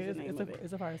 Yeah,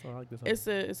 it's a fire song. I like this song.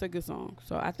 It's a good song.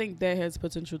 So I think that has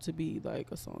potential to be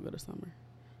like a song of the summer.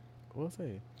 We'll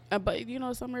see. But you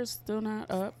know, summer's still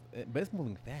not up. But it's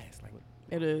moving fast. Like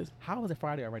it is. How is it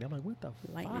Friday already? I'm like, what the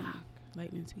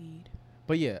lightning speed.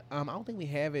 But yeah, I don't think we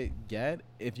have it yet.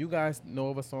 If you guys know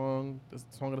of a song, the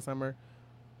song of the summer.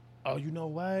 Oh, you know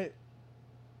what?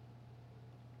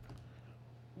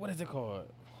 What is it called?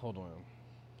 Hold on.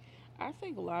 I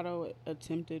think Lotto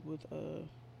attempted with Put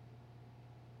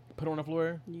It on the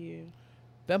Floor? Yeah.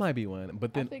 That might be one.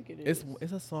 But then I think it is.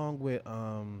 It's a song with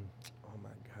oh my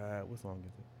God, what song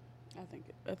is it?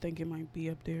 I think it might be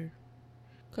up there.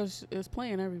 Cause it's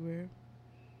playing everywhere.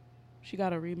 She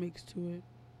got a remix to it.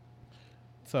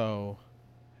 So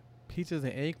Peaches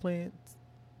and Eggplants.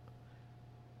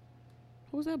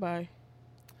 Who's that by? I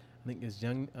think it's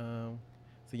Young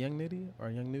Nitty or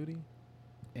Young Nudie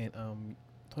and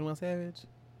 21 Savage.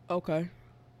 Okay.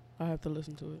 I have to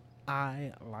listen to it.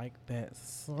 I like that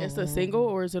song. It's a single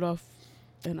or is it off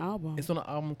an album? It's on an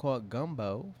album called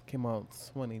Gumbo. Came out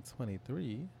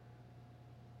 2023.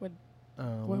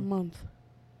 What month?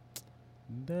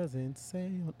 Doesn't say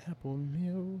on Apple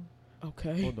Music.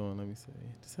 Okay. Hold on, let me see.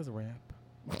 It says rap.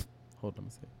 Hold on, let me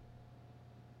see.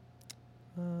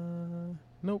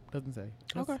 Nope, doesn't say.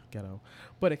 That's okay. Ghetto.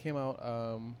 But it came out.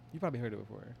 You probably heard it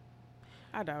before.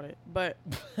 I doubt it, but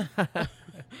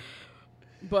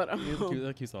but It's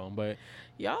a cute song. But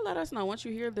y'all let us know once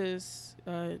you hear this.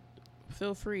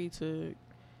 Feel free to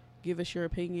give us your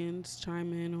opinions,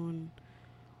 chime in on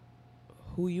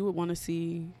who you would want to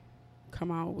see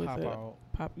come out with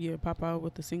pop out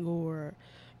with a single or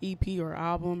EP or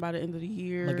album by the end of the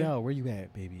year. Miguel, where you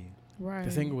at, baby? Right.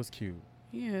 The single was cute.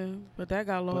 Yeah, but that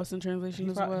got lost in translation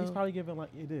as well. He's probably giving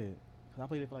it did. Cause I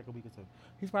played it for like a week or two.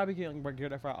 He's probably getting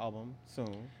geared up for an album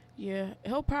soon. Yeah,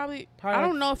 he'll probably I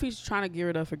don't know if he's trying to gear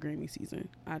it up for Grammy season.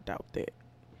 I doubt that.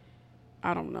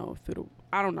 I don't know if it'll.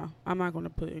 I don't know. I'm not going to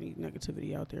put any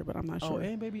negativity out there, but I'm not Oh, sure.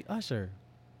 and baby Usher.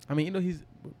 I mean, you know he's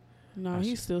No, Usher.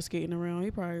 he's still skating around.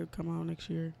 He probably come out next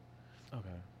year. okay.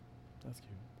 That's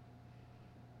cute.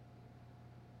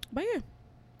 But yeah,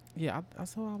 Yeah,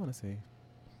 that's all I want to see.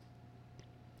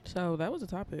 so that was the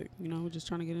topic. You know, we're just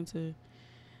trying to get into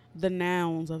the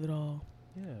nouns of it all.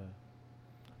 Yeah.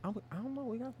 I don't know.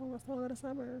 We got song of the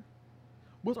summer.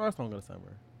 What's our song of the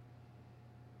summer?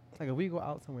 Like if we go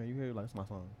out somewhere, you hear like it's my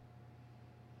song.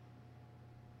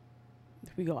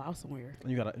 If we go out somewhere.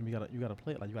 And you gotta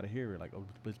play it, like you gotta hear it, like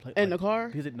play In the like, car?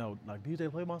 DJ, no, like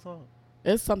DJ play my song.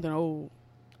 It's something old.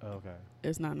 Oh, okay.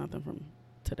 It's not nothing from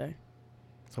today.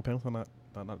 So Pam's not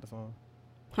the song.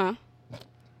 Huh?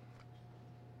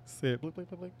 Said look.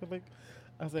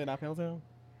 I said not Pam's song.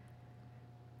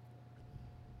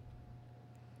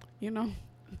 You know.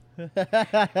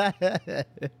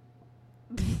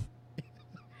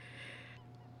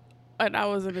 And I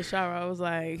was in the shower. I was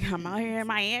like, I'm out here in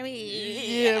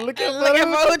Miami. Yeah, look at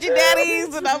my Hoochie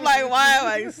Daddies. And I'm like, why am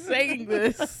I saying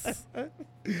this?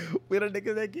 We the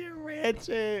niggas that get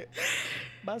ratchet.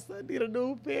 My son need a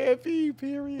new pair of feet,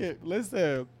 period.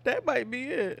 Listen, That might be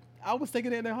it. I was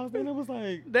thinking that in the house, and it was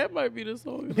like, That might be the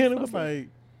song. and it was like,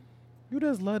 you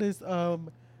just love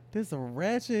this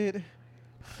ratchet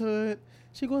hood.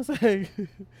 She gonna say,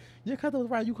 your cousin was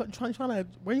right. You trying to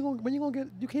when you gonna get?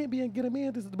 You can't be and get a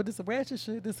man. But this ratchet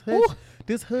shit,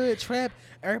 this hood trap.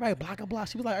 Everybody block a block.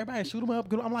 She was like, everybody shoot him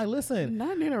up. I'm like, listen.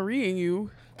 Not Nina reading you.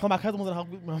 Cause my cousin was in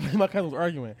the house. My cousin was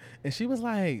arguing, and she was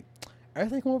like,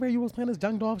 everything come over here. You was playing this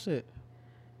Young Dolph shit.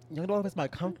 Young Dolph is my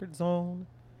comfort zone.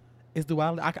 It's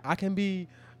duality. I can be,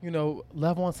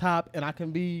 love on top, and I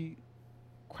can be,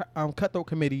 cutthroat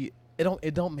committee.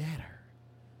 It don't matter.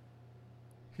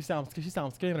 She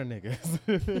sounds scared of niggas.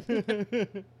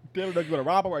 They don't know you wanna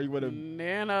rob her or you wanna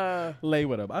Nana. lay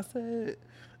with him. I said,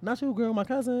 not you, girl, my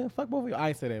cousin. Fuck both of you. I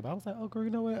ain't say that, but I was like, oh, girl, you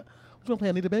know what? You wanna play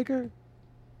Anita Baker?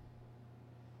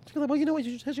 She was like, well, you know what?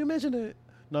 You mentioned it.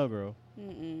 No, girl.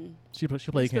 Mm-mm. She We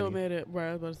played still Kenny. mad at, right,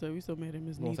 I was about to say, we still mad at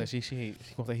Miss She gonna Nita. say she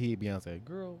gonna say he Beyonce.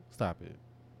 Girl, stop it.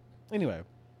 Anyway,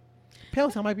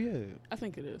 Palestine might be it. I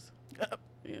think it is.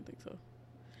 Yeah, I think so.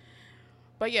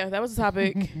 But yeah, that was the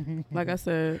topic. Like I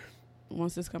said,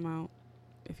 once this come out,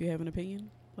 if you have an opinion,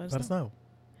 let us know.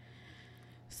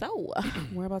 So,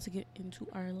 we're about to get into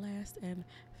our last and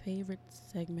favorite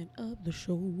segment of the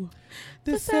show.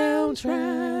 The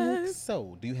soundtrack.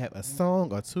 So, do you have a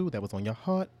song or two that was on your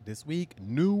heart this week,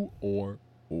 new or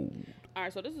old? All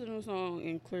right, so this is a new song,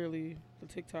 and clearly the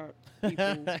TikTok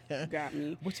people got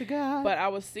me. What you got? But I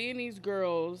was seeing these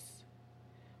girls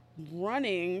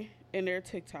running in their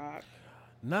TikTok.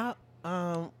 Not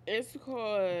It's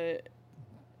called,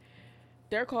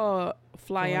 they're called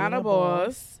Flyana Flyana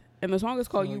Boss, and the song is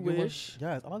called You Wish.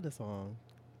 Yes, I love this song.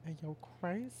 Hey, yo,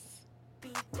 Christ.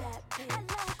 Hello,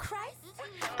 Christ.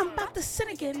 I'm about to sin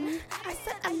again. I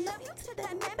said I love you to that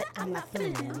man, but I'm not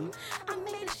feeling him. I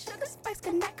made a sugar spice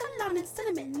connect cologne and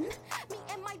cinnamon. Me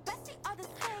and my bestie are the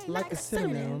same, Like a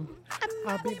synonym. I'm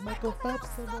I'll be Michael Phelps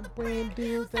and I'm brand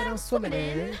deals that I'm swimming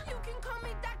in. You can call me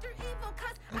Dr. Evil,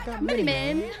 cause I I got got many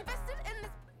many men. men. Invested in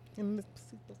this And this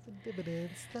pussy, that's a dividend.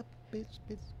 Stop, bitch,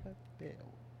 fuck down.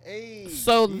 Hey.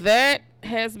 So that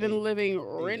has been living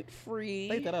rent-free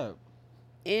Play that up.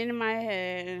 in my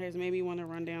head and has made me want to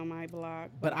run down my block.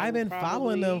 But I I've will been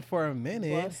following them probably for a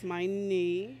minute. bust my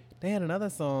knee. They had another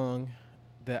song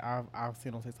that I've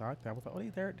seen on TikTok that I was like,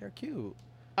 oh, they're cute.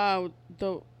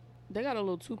 They got a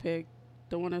little 2-pack,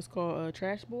 the one that's called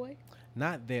Trash Boy.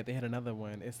 Not that they had another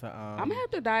one. It's a I'm gonna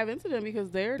have to dive into them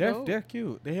because they're dope. they're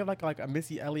cute. They have like a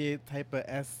Missy Elliott type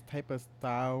of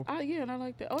style. Yeah, and I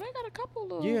like that. Oh, they got a couple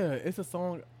little. Yeah, it's a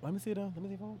song. Let me see though. Let me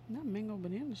see if Not Mango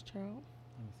Bananas, child.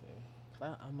 Let me see.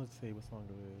 I'm gonna say what song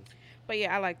it is. But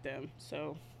yeah, I like them.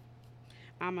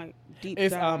 I'm a deep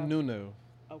It's dive. Nunu.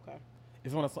 Okay.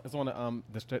 It's on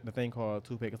the thing called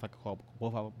Tupac. It's like called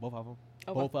both of them.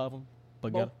 Okay. Both of them.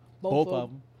 But Both- both both of of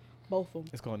them. Both of them.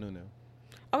 It's called Nunu.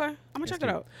 Okay, I'm gonna It's check it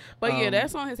cute. out. But yeah, Um, that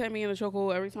song has had me in a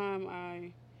chokehold. Every time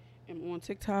I am on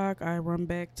TikTok, I run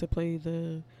back to play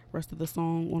the rest of the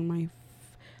song on my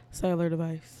cellular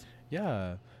device.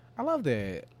 Yeah, I love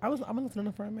that. I've been listening to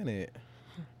them for a minute.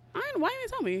 Why you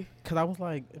didn't tell me? Cause I was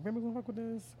like, remember gonna fuck with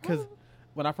this? Cause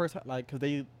when I first cause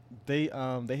they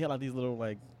had like these little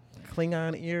like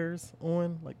Klingon ears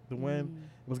on, like the one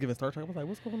was giving Star Trek. I was like,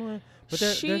 what's going on? But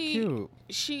they're cute.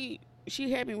 She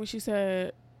had me when she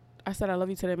said, I said I love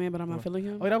you to that man, but I'm not feeling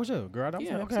him. Oh, that was you, girl. I was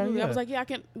Yeah, like, okay, absolutely. yeah. I was like, yeah, I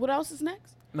can. What else is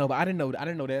next? No, but I didn't know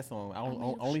that song. I made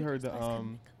of only sugar heard spice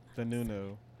the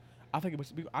Nunu. I think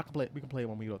I can play. We can play it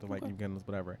when we go to like weekends,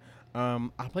 whatever. I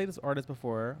played this artist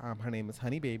before. Her name is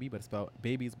Honey Baby, but it's spelled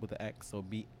babies with an X, so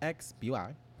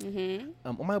BXBY.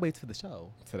 On my way to the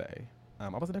show today, I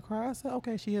was in the car. I said,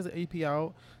 okay, she has an EP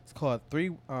out. It's called Three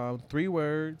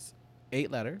Words,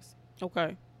 8 Letters.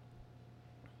 Okay.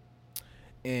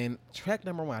 And track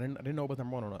number 1, I didn't know it was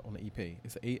number 1 on the EP.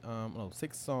 It's a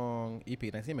 6-song EP,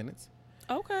 19 minutes.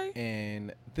 Okay.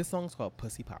 And this song's called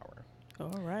Pussy Power.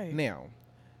 All right. Now,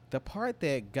 the part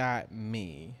that got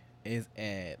me is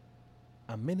at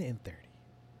 1:30.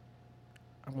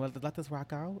 I'm gonna let this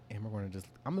rock out, and we're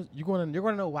gonna you're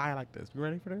gonna know why I like this. You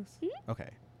ready for this? Mm-hmm. Okay.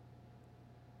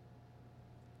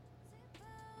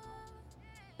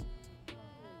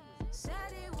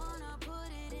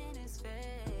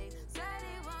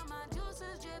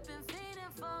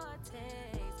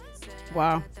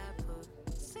 Wow.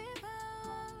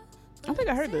 I think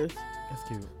I heard this. That's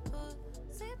cute.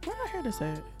 Where did I hear this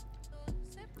at?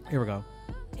 Here we go.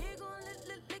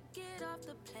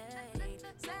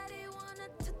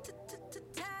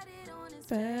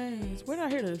 Where did I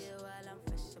hear this?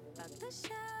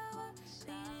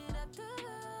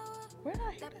 Where did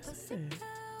I hear this at?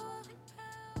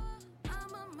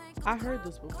 I heard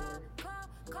this before.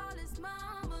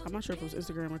 I'm not sure if it was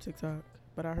Instagram or TikTok,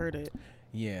 but I heard it.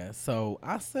 Yeah, so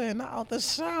I said not out the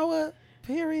shower,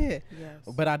 period. Yes.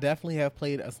 But I definitely have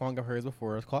played a song of hers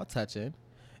before. It's called Touchin'.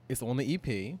 It's on the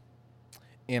EP.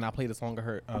 And I played a song of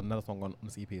her, another song on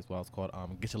this EP as well. It's called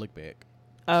Get Your Lick Back.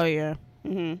 Oh, yeah.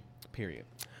 Mm-hmm. Period.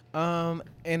 And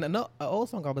an old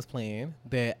song I was playing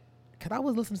that, because I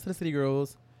was listening to the City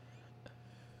Girls.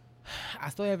 I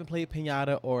still haven't played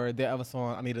Pinata or their other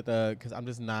song. I needed because I'm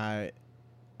just not, I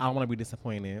don't want to be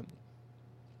disappointed.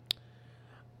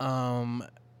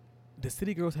 The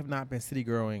City Girls have not been city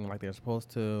girling like they're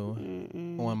supposed to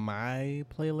on my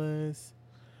playlist.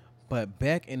 But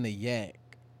back in the Yak,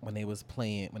 when they was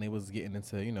getting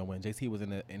into, when JT was in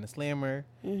the Slammer,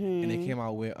 and they came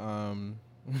out with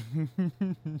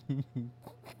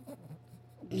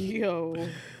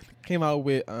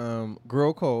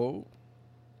Girl Code.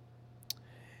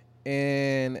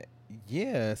 And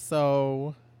yeah,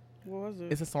 so what was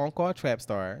it? It's a song called Trap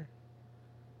Star.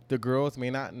 The girls may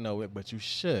not know it, but you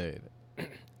should.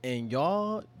 And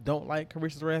y'all don't like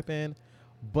Carisha's rapping,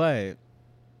 but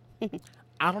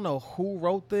I don't know who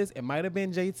wrote this. It might have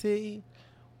been JT,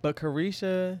 but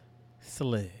Carisha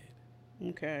slid.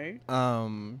 Okay.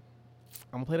 I'm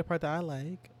gonna play the part that I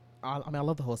like. I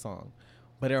love the whole song,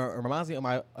 but it reminds me of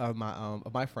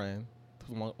my friend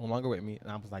who's no longer with me, and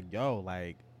I was like, yo,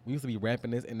 like we used to be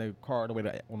rapping this in the car on the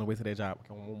way to their job.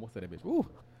 Almost to that bitch.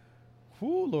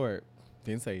 Ooh, Lord,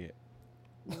 didn't say it.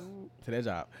 To their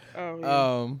job.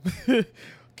 Oh, yeah.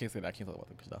 Can't say that. I can't talk about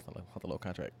that because that's not the low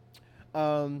contract.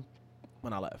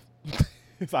 When I left,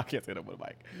 so I can't say that with a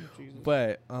mic. Jesus.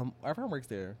 But our friend works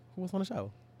there. Who was on the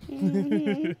show?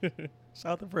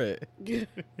 Shout out to Fred.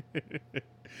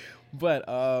 But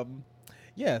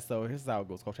yeah. So here's how it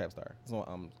goes. Called Trap Star. It's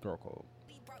on Girl Code.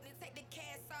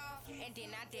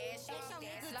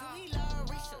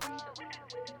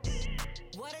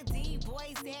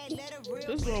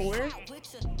 This going weird?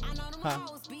 Huh?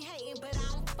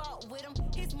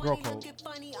 Girl Code.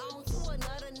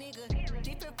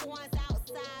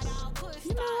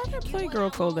 I didn't play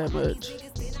Girl Code that much.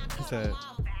 He said.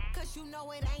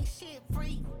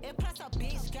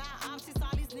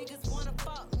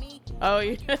 Oh,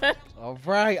 yeah. All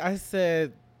right. I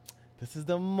said, this is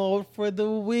the mode for the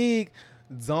week.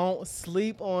 Don't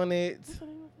sleep on it.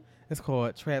 It's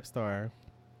called Trap Star.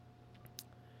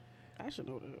 I should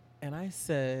know that. And I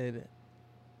said,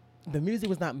 the music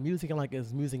was not music like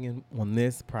it's music on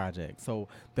this project. So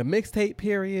the mixtape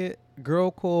period,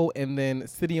 Girl Code, and then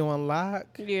City on Lock.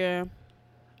 Yeah.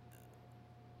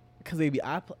 Because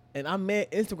I'm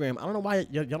at Instagram. I don't know why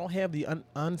y'all don't have the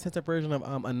uncensored version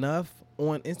of Enough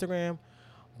on Instagram,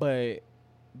 but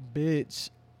bitch,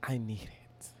 I need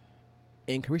it.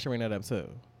 And Carisha ran that up too.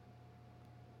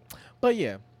 But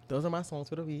yeah, those are my songs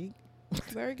for the week.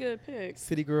 Very good pick.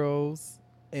 City Girls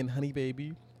and Honey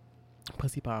Baby,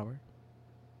 Pussy Power.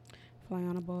 Fly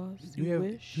on a Boss.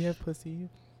 You have pussy.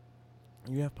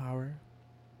 You have power.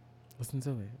 Listen to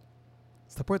it.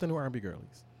 Support the new R&B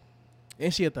girlies.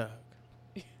 And she a thug.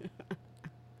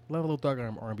 Love a little thug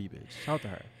R&B bitch. Shout out to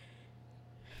her.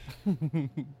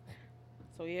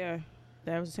 So yeah,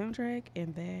 that was the soundtrack,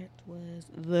 and that was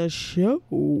the show.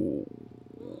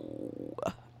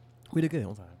 We did good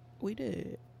on time. We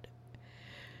did.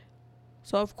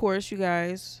 So of course, you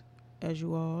guys, as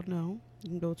you all know, you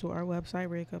can go to our website,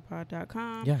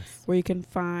 redcuppod.com. Yes. Where you can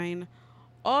find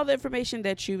all the information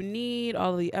that you need,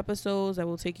 all of the episodes that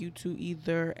will take you to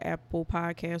either Apple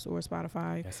Podcasts or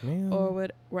Spotify, Yes, ma'am. or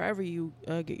wherever you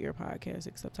get your podcast,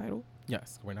 except Tidal.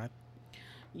 Yes, we're not.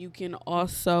 You can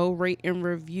also rate and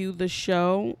review the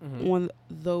show on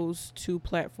those two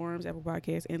platforms, Apple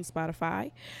Podcasts and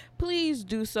Spotify. Please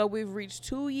do so. We've reached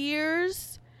 2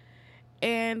 years,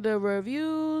 and the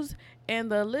reviews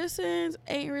and the listens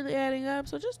ain't really adding up.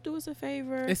 So just do us a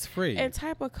favor. It's free. And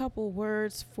type a couple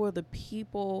words for the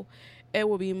people. It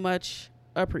will be much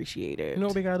appreciated. You know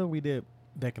what we gotta do? We did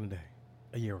back in the day,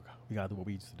 a year ago. We gotta do what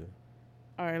we used to do.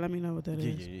 All right, let me know what that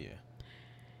is. Yeah.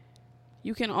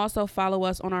 You can also follow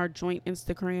us on our joint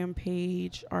Instagram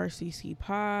page, RCC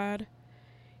Pod,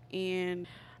 and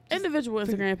individual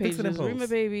Instagram fix it in pages, post. Rima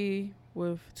Baby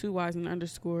with 2 Y's and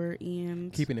underscore,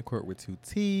 and Keeping it court with 2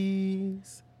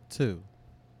 T's. 2.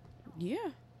 yeah,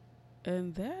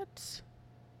 and that's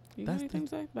you That's got anything to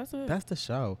say? That's it. That's the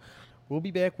show. We'll be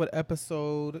back with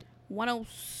episode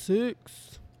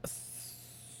 106,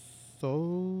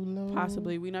 solo.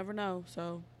 possibly. We never know.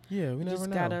 So Yeah, we never just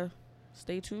know. gotta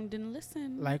stay tuned and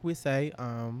listen. Like we say,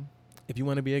 if you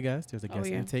want to be a guest, there's a guest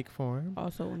yeah. intake form.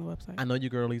 Also on the website. I know you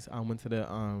girlies went to the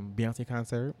Beyonce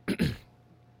concert.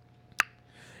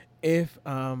 If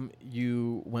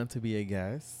you want to be a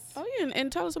guest, Oh yeah,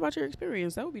 and tell us about your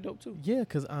experience. That would be dope too. yeah,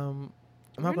 because I'm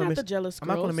We're not gonna not the mention. jealous I'm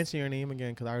girls. not gonna mention your name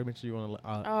again because I already mentioned you on the Oh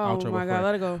outro my before. god,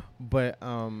 let it go. But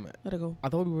Let it go. I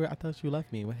thought you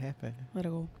left me. What happened? Let it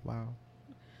go. Wow.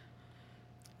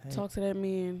 Hey, Talk to that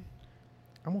man.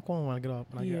 I'm gonna call him when I get off.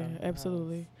 When I Yeah, get out the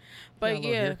absolutely. house. But Got a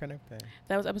little yeah, haircut and everything.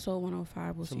 that was episode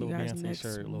 105. We'll It's a see you little guys Beyonce next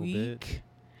shirt, little week.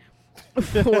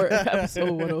 For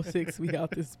episode 106, we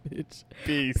out this bitch.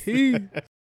 Peace. Peace.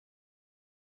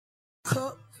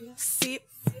 Cup, sip,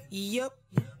 yup,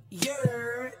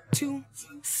 you're 2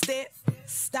 step,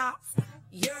 stop,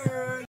 you're